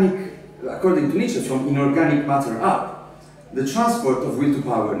 according to Nietzsche, from inorganic matter up, the transport of will to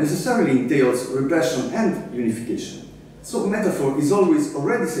power necessarily entails repression and unification. So metaphor is always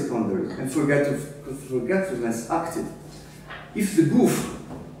already secondary and forgetfulness active. If the goof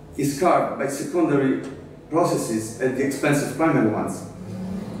is carved by secondary processes at the expense of primary ones,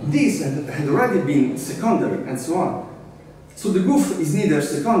 these had already been secondary and so on. So the goof is neither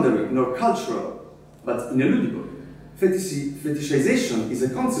secondary nor cultural, but ineludible. Fetishization is a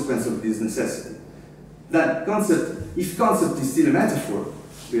consequence of this necessity. That concept, if concept is still a metaphor,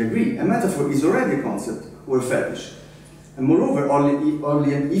 we agree, a metaphor is already a concept or a fetish. And moreover,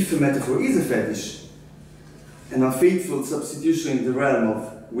 only if a metaphor is a fetish, an unfaithful substitution in the realm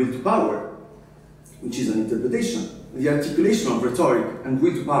of will to power, which is an interpretation, the articulation of rhetoric and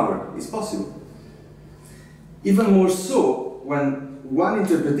will to power is possible. Even more so when one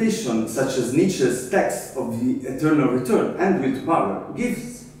interpretation, such as Nietzsche's text of the eternal return and will to power,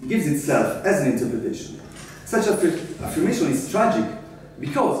 gives itself as an interpretation. Such affirmation is tragic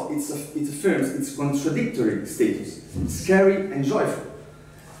because it affirms its contradictory status, scary and joyful,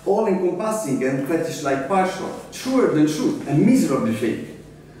 all-encompassing and fetish-like partial, truer than truth and miserably fake.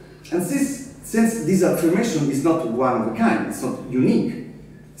 And since this affirmation is not one of a kind, it's not unique,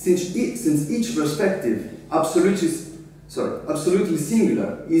 since each perspective absolutely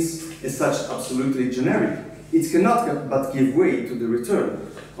singular is as such absolutely generic, it cannot but give way to the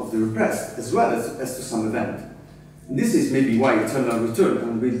return of the repressed as well as to some event. This is maybe why eternal return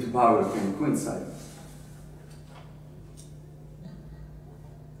and will to power can coincide.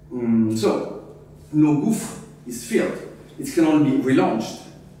 So, no goof is filled. It can only be relaunched.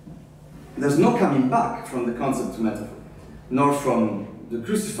 There's no coming back from the concept to metaphor, nor from the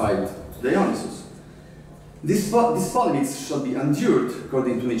crucified to Dionysus. These polemics shall be endured,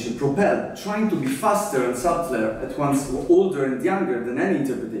 according to Nietzsche, propelled, trying to be faster and subtler, at once older and younger than any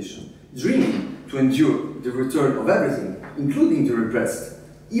interpretation, dreaming to endure the return of everything, including the repressed.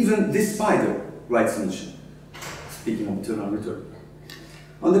 Even this spider, writes Nietzsche, speaking of eternal return.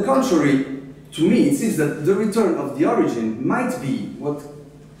 On the contrary, to me, it seems that the return of the origin might be what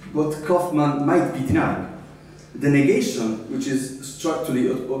Kofman might be denying. The negation, which is structurally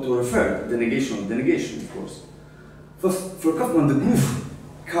auto-referred, the negation of the negation, of course. For Kofman, the goof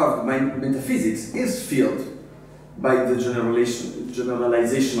carved by metaphysics is filled by the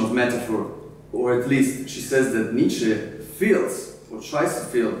generalization of metaphor, or at least she says that Nietzsche fills, or tries to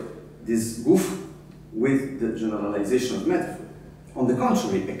fill, this goof with the generalization of metaphor. On the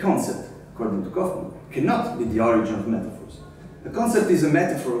contrary, a concept, according to Kofman, cannot be the origin of metaphors. A concept is a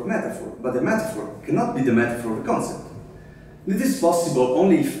metaphor of metaphor, but a metaphor cannot be the metaphor of a concept. This is possible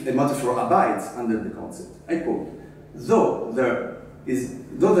only if a metaphor abides under the concept. I quote, though there is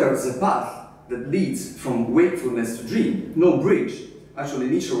a path that leads from wakefulness to dream, no bridge, actually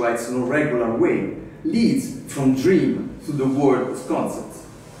Nietzsche writes no regular way, leads from dream to the world of concepts.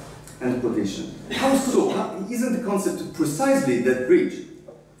 End quotation. How so? Isn't the concept precisely that bridge?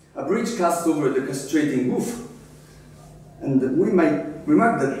 A bridge cast over the castrating goof. And we might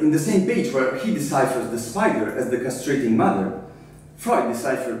remark that in the same page where he deciphers the spider as the castrating mother, Freud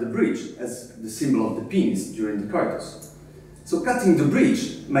deciphered the bridge as the symbol of the penis during the coitus. So cutting the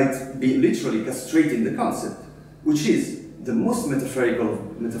bridge might be literally castrating the concept, which is the most metaphorical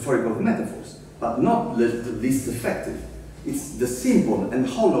of metaphors, but not the least effective. It's the simple and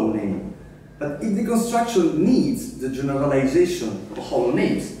hollow name. But if deconstruction needs the generalization of hollow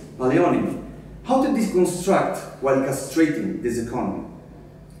names, paleonymy, how to deconstruct while castrating this economy?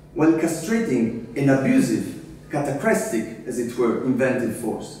 While castrating an abusive, catachrestic, as it were, inventive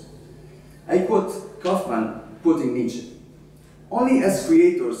force. I quote Kofman quoting Nietzsche. Only as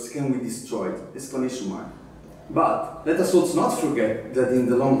creators can we destroy it, exclamation mark. But let us also not forget that in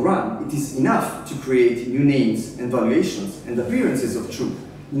the long run, it is enough to create new names and valuations and appearances of truth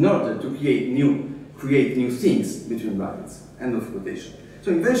in order to create new things between brackets. End of quotation.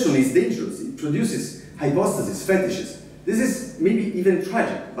 So invention is dangerous. It produces hypostases, fetishes. This is maybe even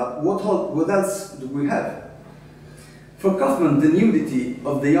tragic, but what else do we have? For Kofman, the nudity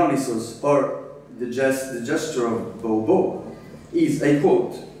of Dionysus, or the gesture of Bobo, is, I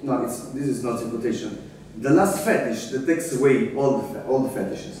quote, no, this is not a quotation, the last fetish that takes away all the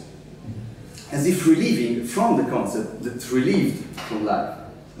fetishes. As if relieving from the concept that relieved from life.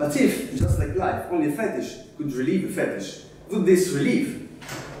 But if, just like life, only a fetish could relieve a fetish, would this relief,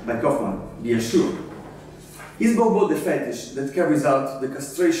 by Kofman, be assured? Is Bobo the fetish that carries out the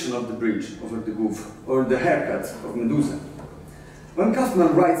castration of the bridge over the goof, or the haircut of Medusa? When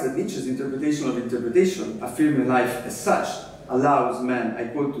Kofman writes that Nietzsche's interpretation of interpretation, affirming life as such, allows man, I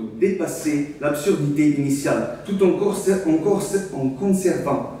quote, to dépasser l'absurdité initiale, tout en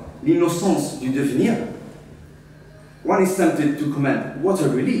conservant l'innocence du devenir, one is tempted to comment, what a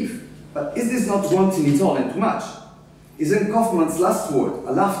relief. But is this not wanting it all and too much? Isn't Kofman's last word,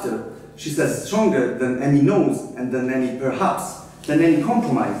 a laughter, she says, stronger than any nose and than any perhaps, than any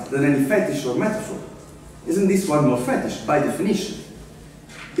compromise, than any fetish or metaphor? Isn't this one more fetish, by definition?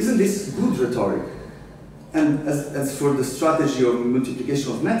 Isn't this good rhetoric? And as for the strategy of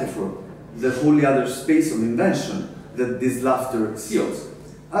multiplication of metaphor, the wholly other space of invention that this laughter seals,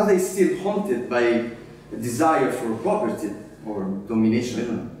 are they still haunted by a desire for property or domination? I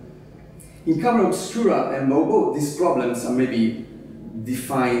don't know. In Camera Obscura and Bobo, these problems are maybe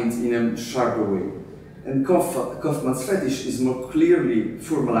defined in a sharper way. And Kofman's fetish is more clearly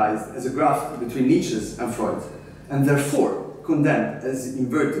formalized as a graft between Nietzsche's and Freud, and therefore condemned as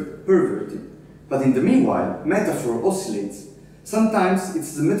inverted, perverted. But in the meanwhile, metaphor oscillates. Sometimes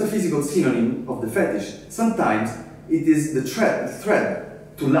it's the metaphysical synonym of the fetish, sometimes it is the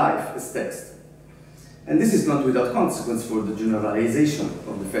thread to life as text. And this is not without consequence for the generalization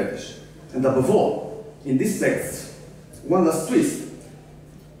of the fetish. And above all, in this text, one last twist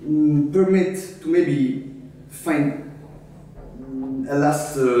permit to maybe find a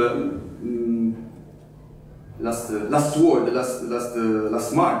last word,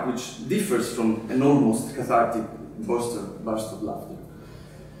 last mark, which differs from an almost cathartic burst of laughter.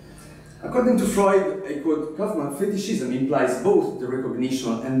 According to Freud, I quote, Kofman, fetishism implies both the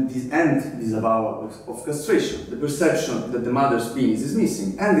recognition and disavowal of castration, the perception that the mother's penis is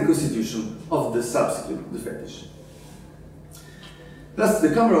missing, and the constitution of the substitute, the fetish. Thus, the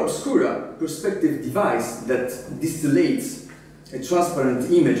camera obscura perspective device that distillates a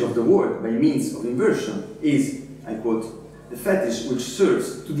transparent image of the world by means of inversion is, I quote, a fetish which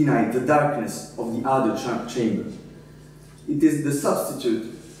serves to deny the darkness of the other chamber. It is the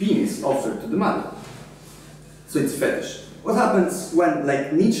substitute penis offered to the mother. So it's fetish. What happens when,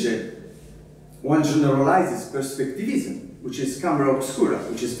 like Nietzsche, one generalizes perspectivism, which is camera obscura,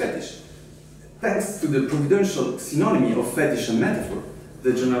 which is fetish? Thanks to the providential synonymy of fetish and metaphor,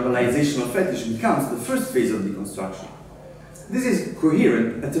 the generalization of fetish becomes the first phase of deconstruction. This is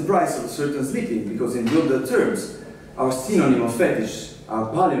coherent at the price of a certain sleeping, because in broader terms, our synonym of fetish,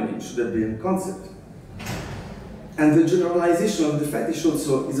 our palyonym, should have been concept. And the generalization of the fetish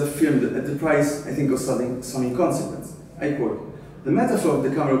also is affirmed at the price, I think, of some inconsequence. I quote, the metaphor of the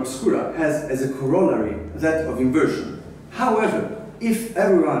camera obscura has as a corollary that of inversion. However, if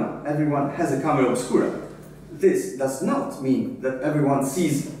everyone has a camera obscura, this does not mean that everyone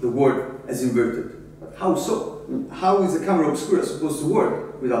sees the world as inverted. But how so? How is a camera obscura supposed to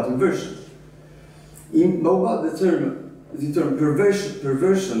work without inversion? In Baobab, the term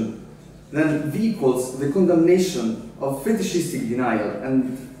perversion then vehicles the condemnation of fetishistic denial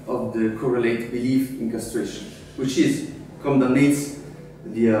and of the correlate belief in castration, which condemns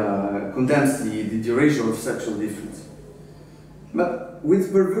the erasure of sexual difference. But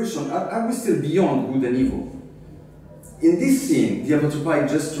with perversion, are we still beyond good and evil? In this scene, the apotropaic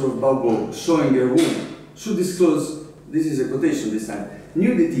gesture of Baobab showing a womb should disclose, this is a quotation this time,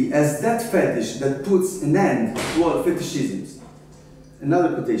 nudity as that fetish that puts an end to all fetishisms.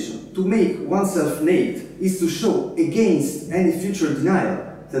 Another quotation, to make oneself naked is to show against any future denial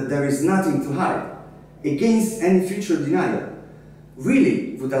that there is nothing to hide. Against any future denial.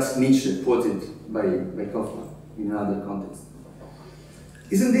 Really, would ask Nietzsche, quoted by Kofman in another context.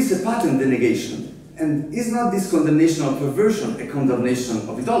 Isn't this a patent denegation? And is not this condemnation of perversion a condemnation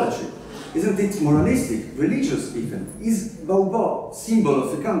of idolatry? Isn't it moralistic, religious even? Is Baobab, symbol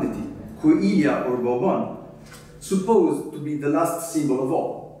of fecundity, Coelia or Baobon, supposed to be the last symbol of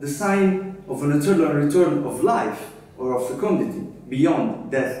all, the sign of an eternal return of life or of fecundity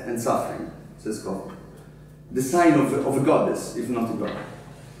beyond death and suffering, says Kofman. The sign of a goddess, if not a god.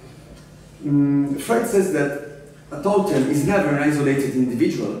 Freud says that a totem is never an isolated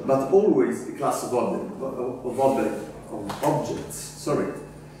individual, but always a class of objects.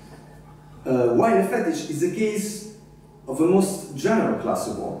 While a fetish is a case of a most general class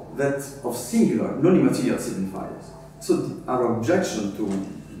of all, that of singular, non-immaterial signifiers. So our objection to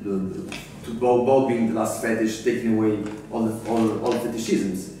Baobab being the last fetish, taking away all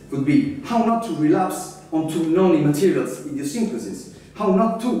fetishisms, would be how not to relapse onto non-immaterial idiosyncrasies, how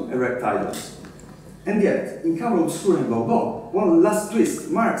not to erect idols. And yet, in Camera Obscura and Baobab, one last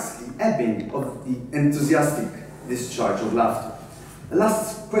twist marks the ebbing of the enthusiastic discharge of laughter. A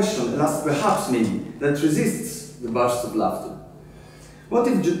last question, a last perhaps maybe, that resists the burst of laughter. What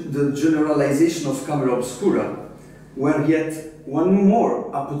if the generalization of Camera Obscura were yet one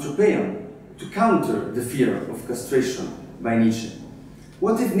more apotropaion to counter the fear of castration by Nietzsche?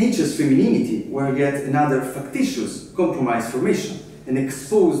 What if Nietzsche's femininity were yet another factitious compromise formation, an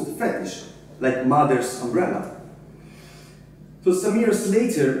exposed fetish, like Mother's umbrella? So some years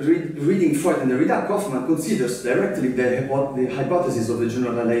later, reading Freud and Derrida, Kofman considers directly the hypothesis of the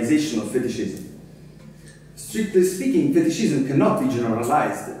generalization of fetishism. Strictly speaking, fetishism cannot be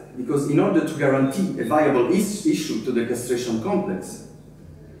generalized, because in order to guarantee a viable issue to the castration complex,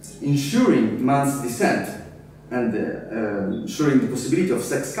 ensuring man's descent and ensuring the possibility of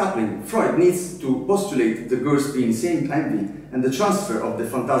sex coupling, Freud needs to postulate the girl's penis envy and the transfer of the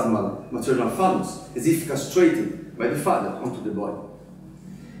phantasmal maternal phallus, as if castrated by the father, onto the boy.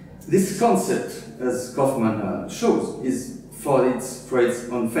 This concept, as Kofman shows, is Freud's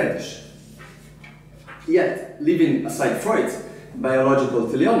own fetish. Yet, leaving aside Freud's biological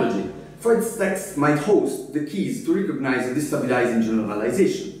teleology, Freud's text might host the keys to recognize a destabilizing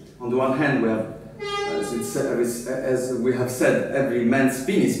generalization. On the one hand, we have, as we have said, every man's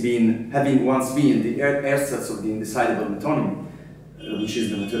penis having once been the ersatz of the indecisible metonymy, which is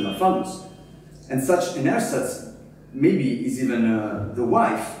the maternal phallus. And such an ersatz maybe is even the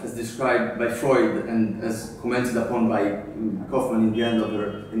wife, as described by Freud and as commented upon by Kofman in the end of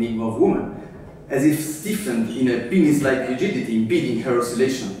her Enigma of Woman, as if stiffened in a penis-like rigidity, impeding her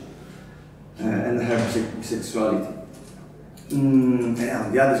oscillation and her sexuality. On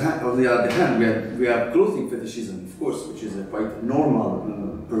the other hand, we have clothing fetishism, of course, which is a quite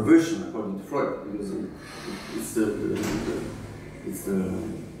normal perversion according to Freud, because it's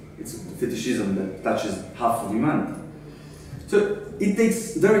a fetishism that touches half of humanity. So it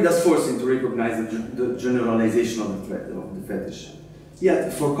takes Derrida's forcing to recognize the generalization of the fetish.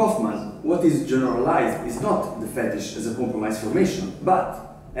 Yet, for Kofman, what is generalized is not the fetish as a compromise formation,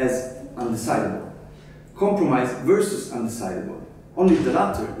 but as undecidable. Compromise versus undecidable. Only the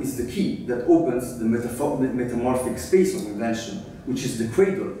latter is the key that opens the metamorphic space of invention, which is the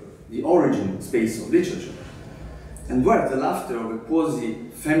cradle, the origin space of literature. And where the laughter of a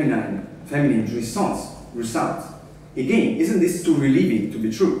quasi-feminine resounds. Again, isn't this too relieving to be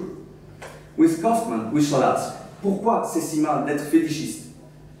true? With Kofman, we shall ask, pourquoi c'est si mal d'être fétichiste?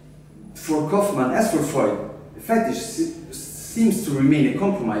 For Kofman, as for Freud, fetish seems to remain a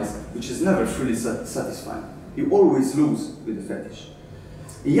compromise which is never fully satisfying. You always lose with the fetish.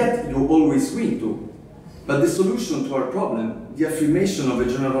 Yet you always win too. But the solution to our problem, the affirmation of a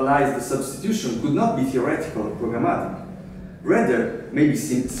generalized substitution, could not be theoretical or programmatic. Rather, maybe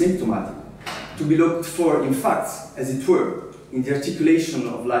symptomatic, to be looked for in facts, as it were, in the articulation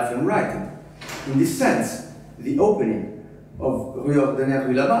of life and writing. In this sense, the opening of Rue Ordinaire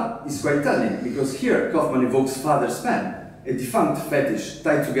Rue Là-bas is quite telling, because here Kofman evokes Father's pen, a defunct fetish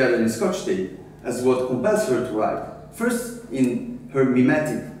tied together in Scotch tape, as what compels her to write, first in her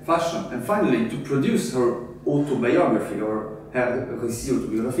mimetic fashion, and finally to produce her autobiography or her récit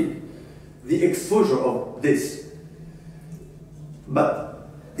autobiographique. The exposure of this. But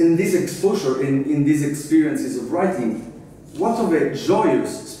in this exposure, in these experiences of writing, what of a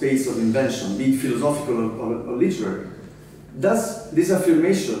joyous space of invention, be it philosophical or literary? Does this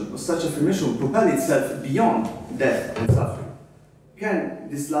affirmation, or such affirmation, propel itself beyond death and suffering? Can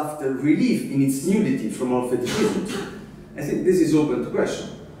this laughter relieve in its nudity from all fetishism? I think this is open to question.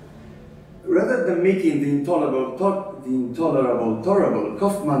 Rather than making the intolerable tolerable,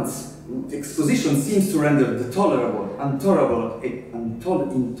 Kofman's exposition seems to render the tolerable intolerable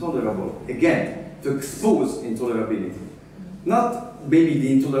again, to expose intolerability. Not maybe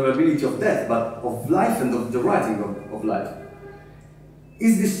the intolerability of death, but of life and of the writing of life.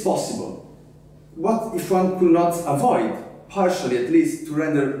 Is this possible? What if one could not avoid, partially at least, to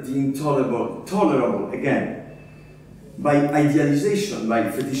render the intolerable tolerable again? By idealization, by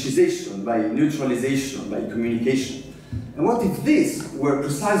fetishization, by neutralization, by communication. And what if this were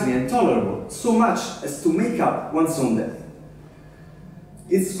precisely intolerable, so much as to make up one's own death?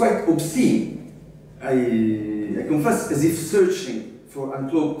 It's quite obscene, I confess, as if searching for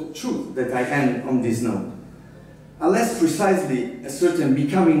uncloaked truth, that I end on this note. Unless precisely a certain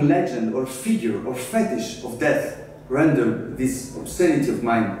becoming legend or figure or fetish of death render this obscenity of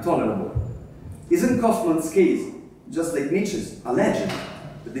mine tolerable. Isn't Kofman's case, just like Nietzsche's, a legend?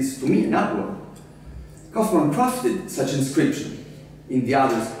 That is, to me, an apologue. Kofman crafted such inscription in the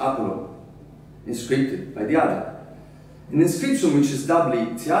other's apologue, inscripted by the other. An inscription which is doubly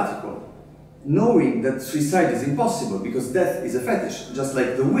theatrical, knowing that suicide is impossible because death is a fetish, just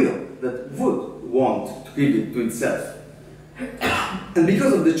like the will that would want to give it to itself. And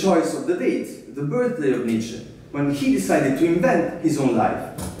because of the choice of the date, the birthday of Nietzsche, when he decided to invent his own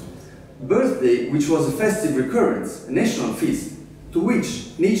life. Birthday, which was a festive recurrence, a national feast, to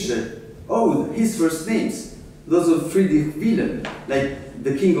which Nietzsche owed his first names, those of Friedrich Wilhelm, like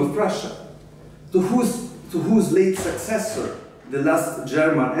the King of Prussia, to whose late successor, the last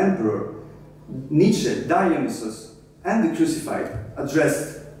German emperor, Nietzsche, Dionysus, and the crucified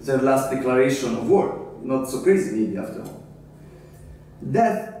addressed their last declaration of war. Not so crazy, maybe, after all.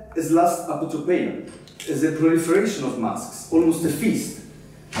 Death is last apotropaion, is a proliferation of masks, almost a feast.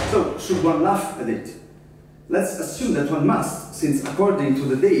 So, should one laugh at it? Let's assume that one must, since according to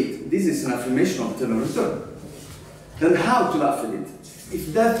the date, this is an affirmation of eternal return. Then how to laugh at it?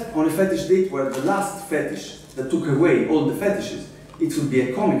 If death on a fetish date were the last fetish that took away all the fetishes, it would be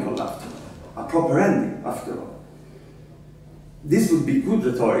a comical laughter, a proper ending, after all. This would be good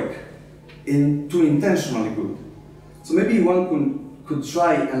rhetoric, too intentionally good. So maybe one could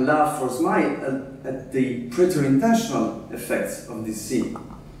try and laugh or smile at the preterintentional effects of this scene.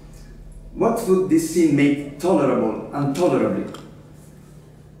 What would this scene make tolerable, intolerably?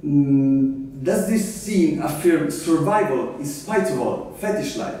 Does this scene affirm survival in spite of all,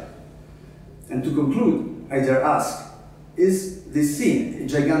 fetish-like? And to conclude, I dare ask, is this scene a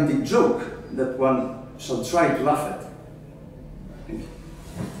gigantic joke that one shall try to laugh at. Thank you.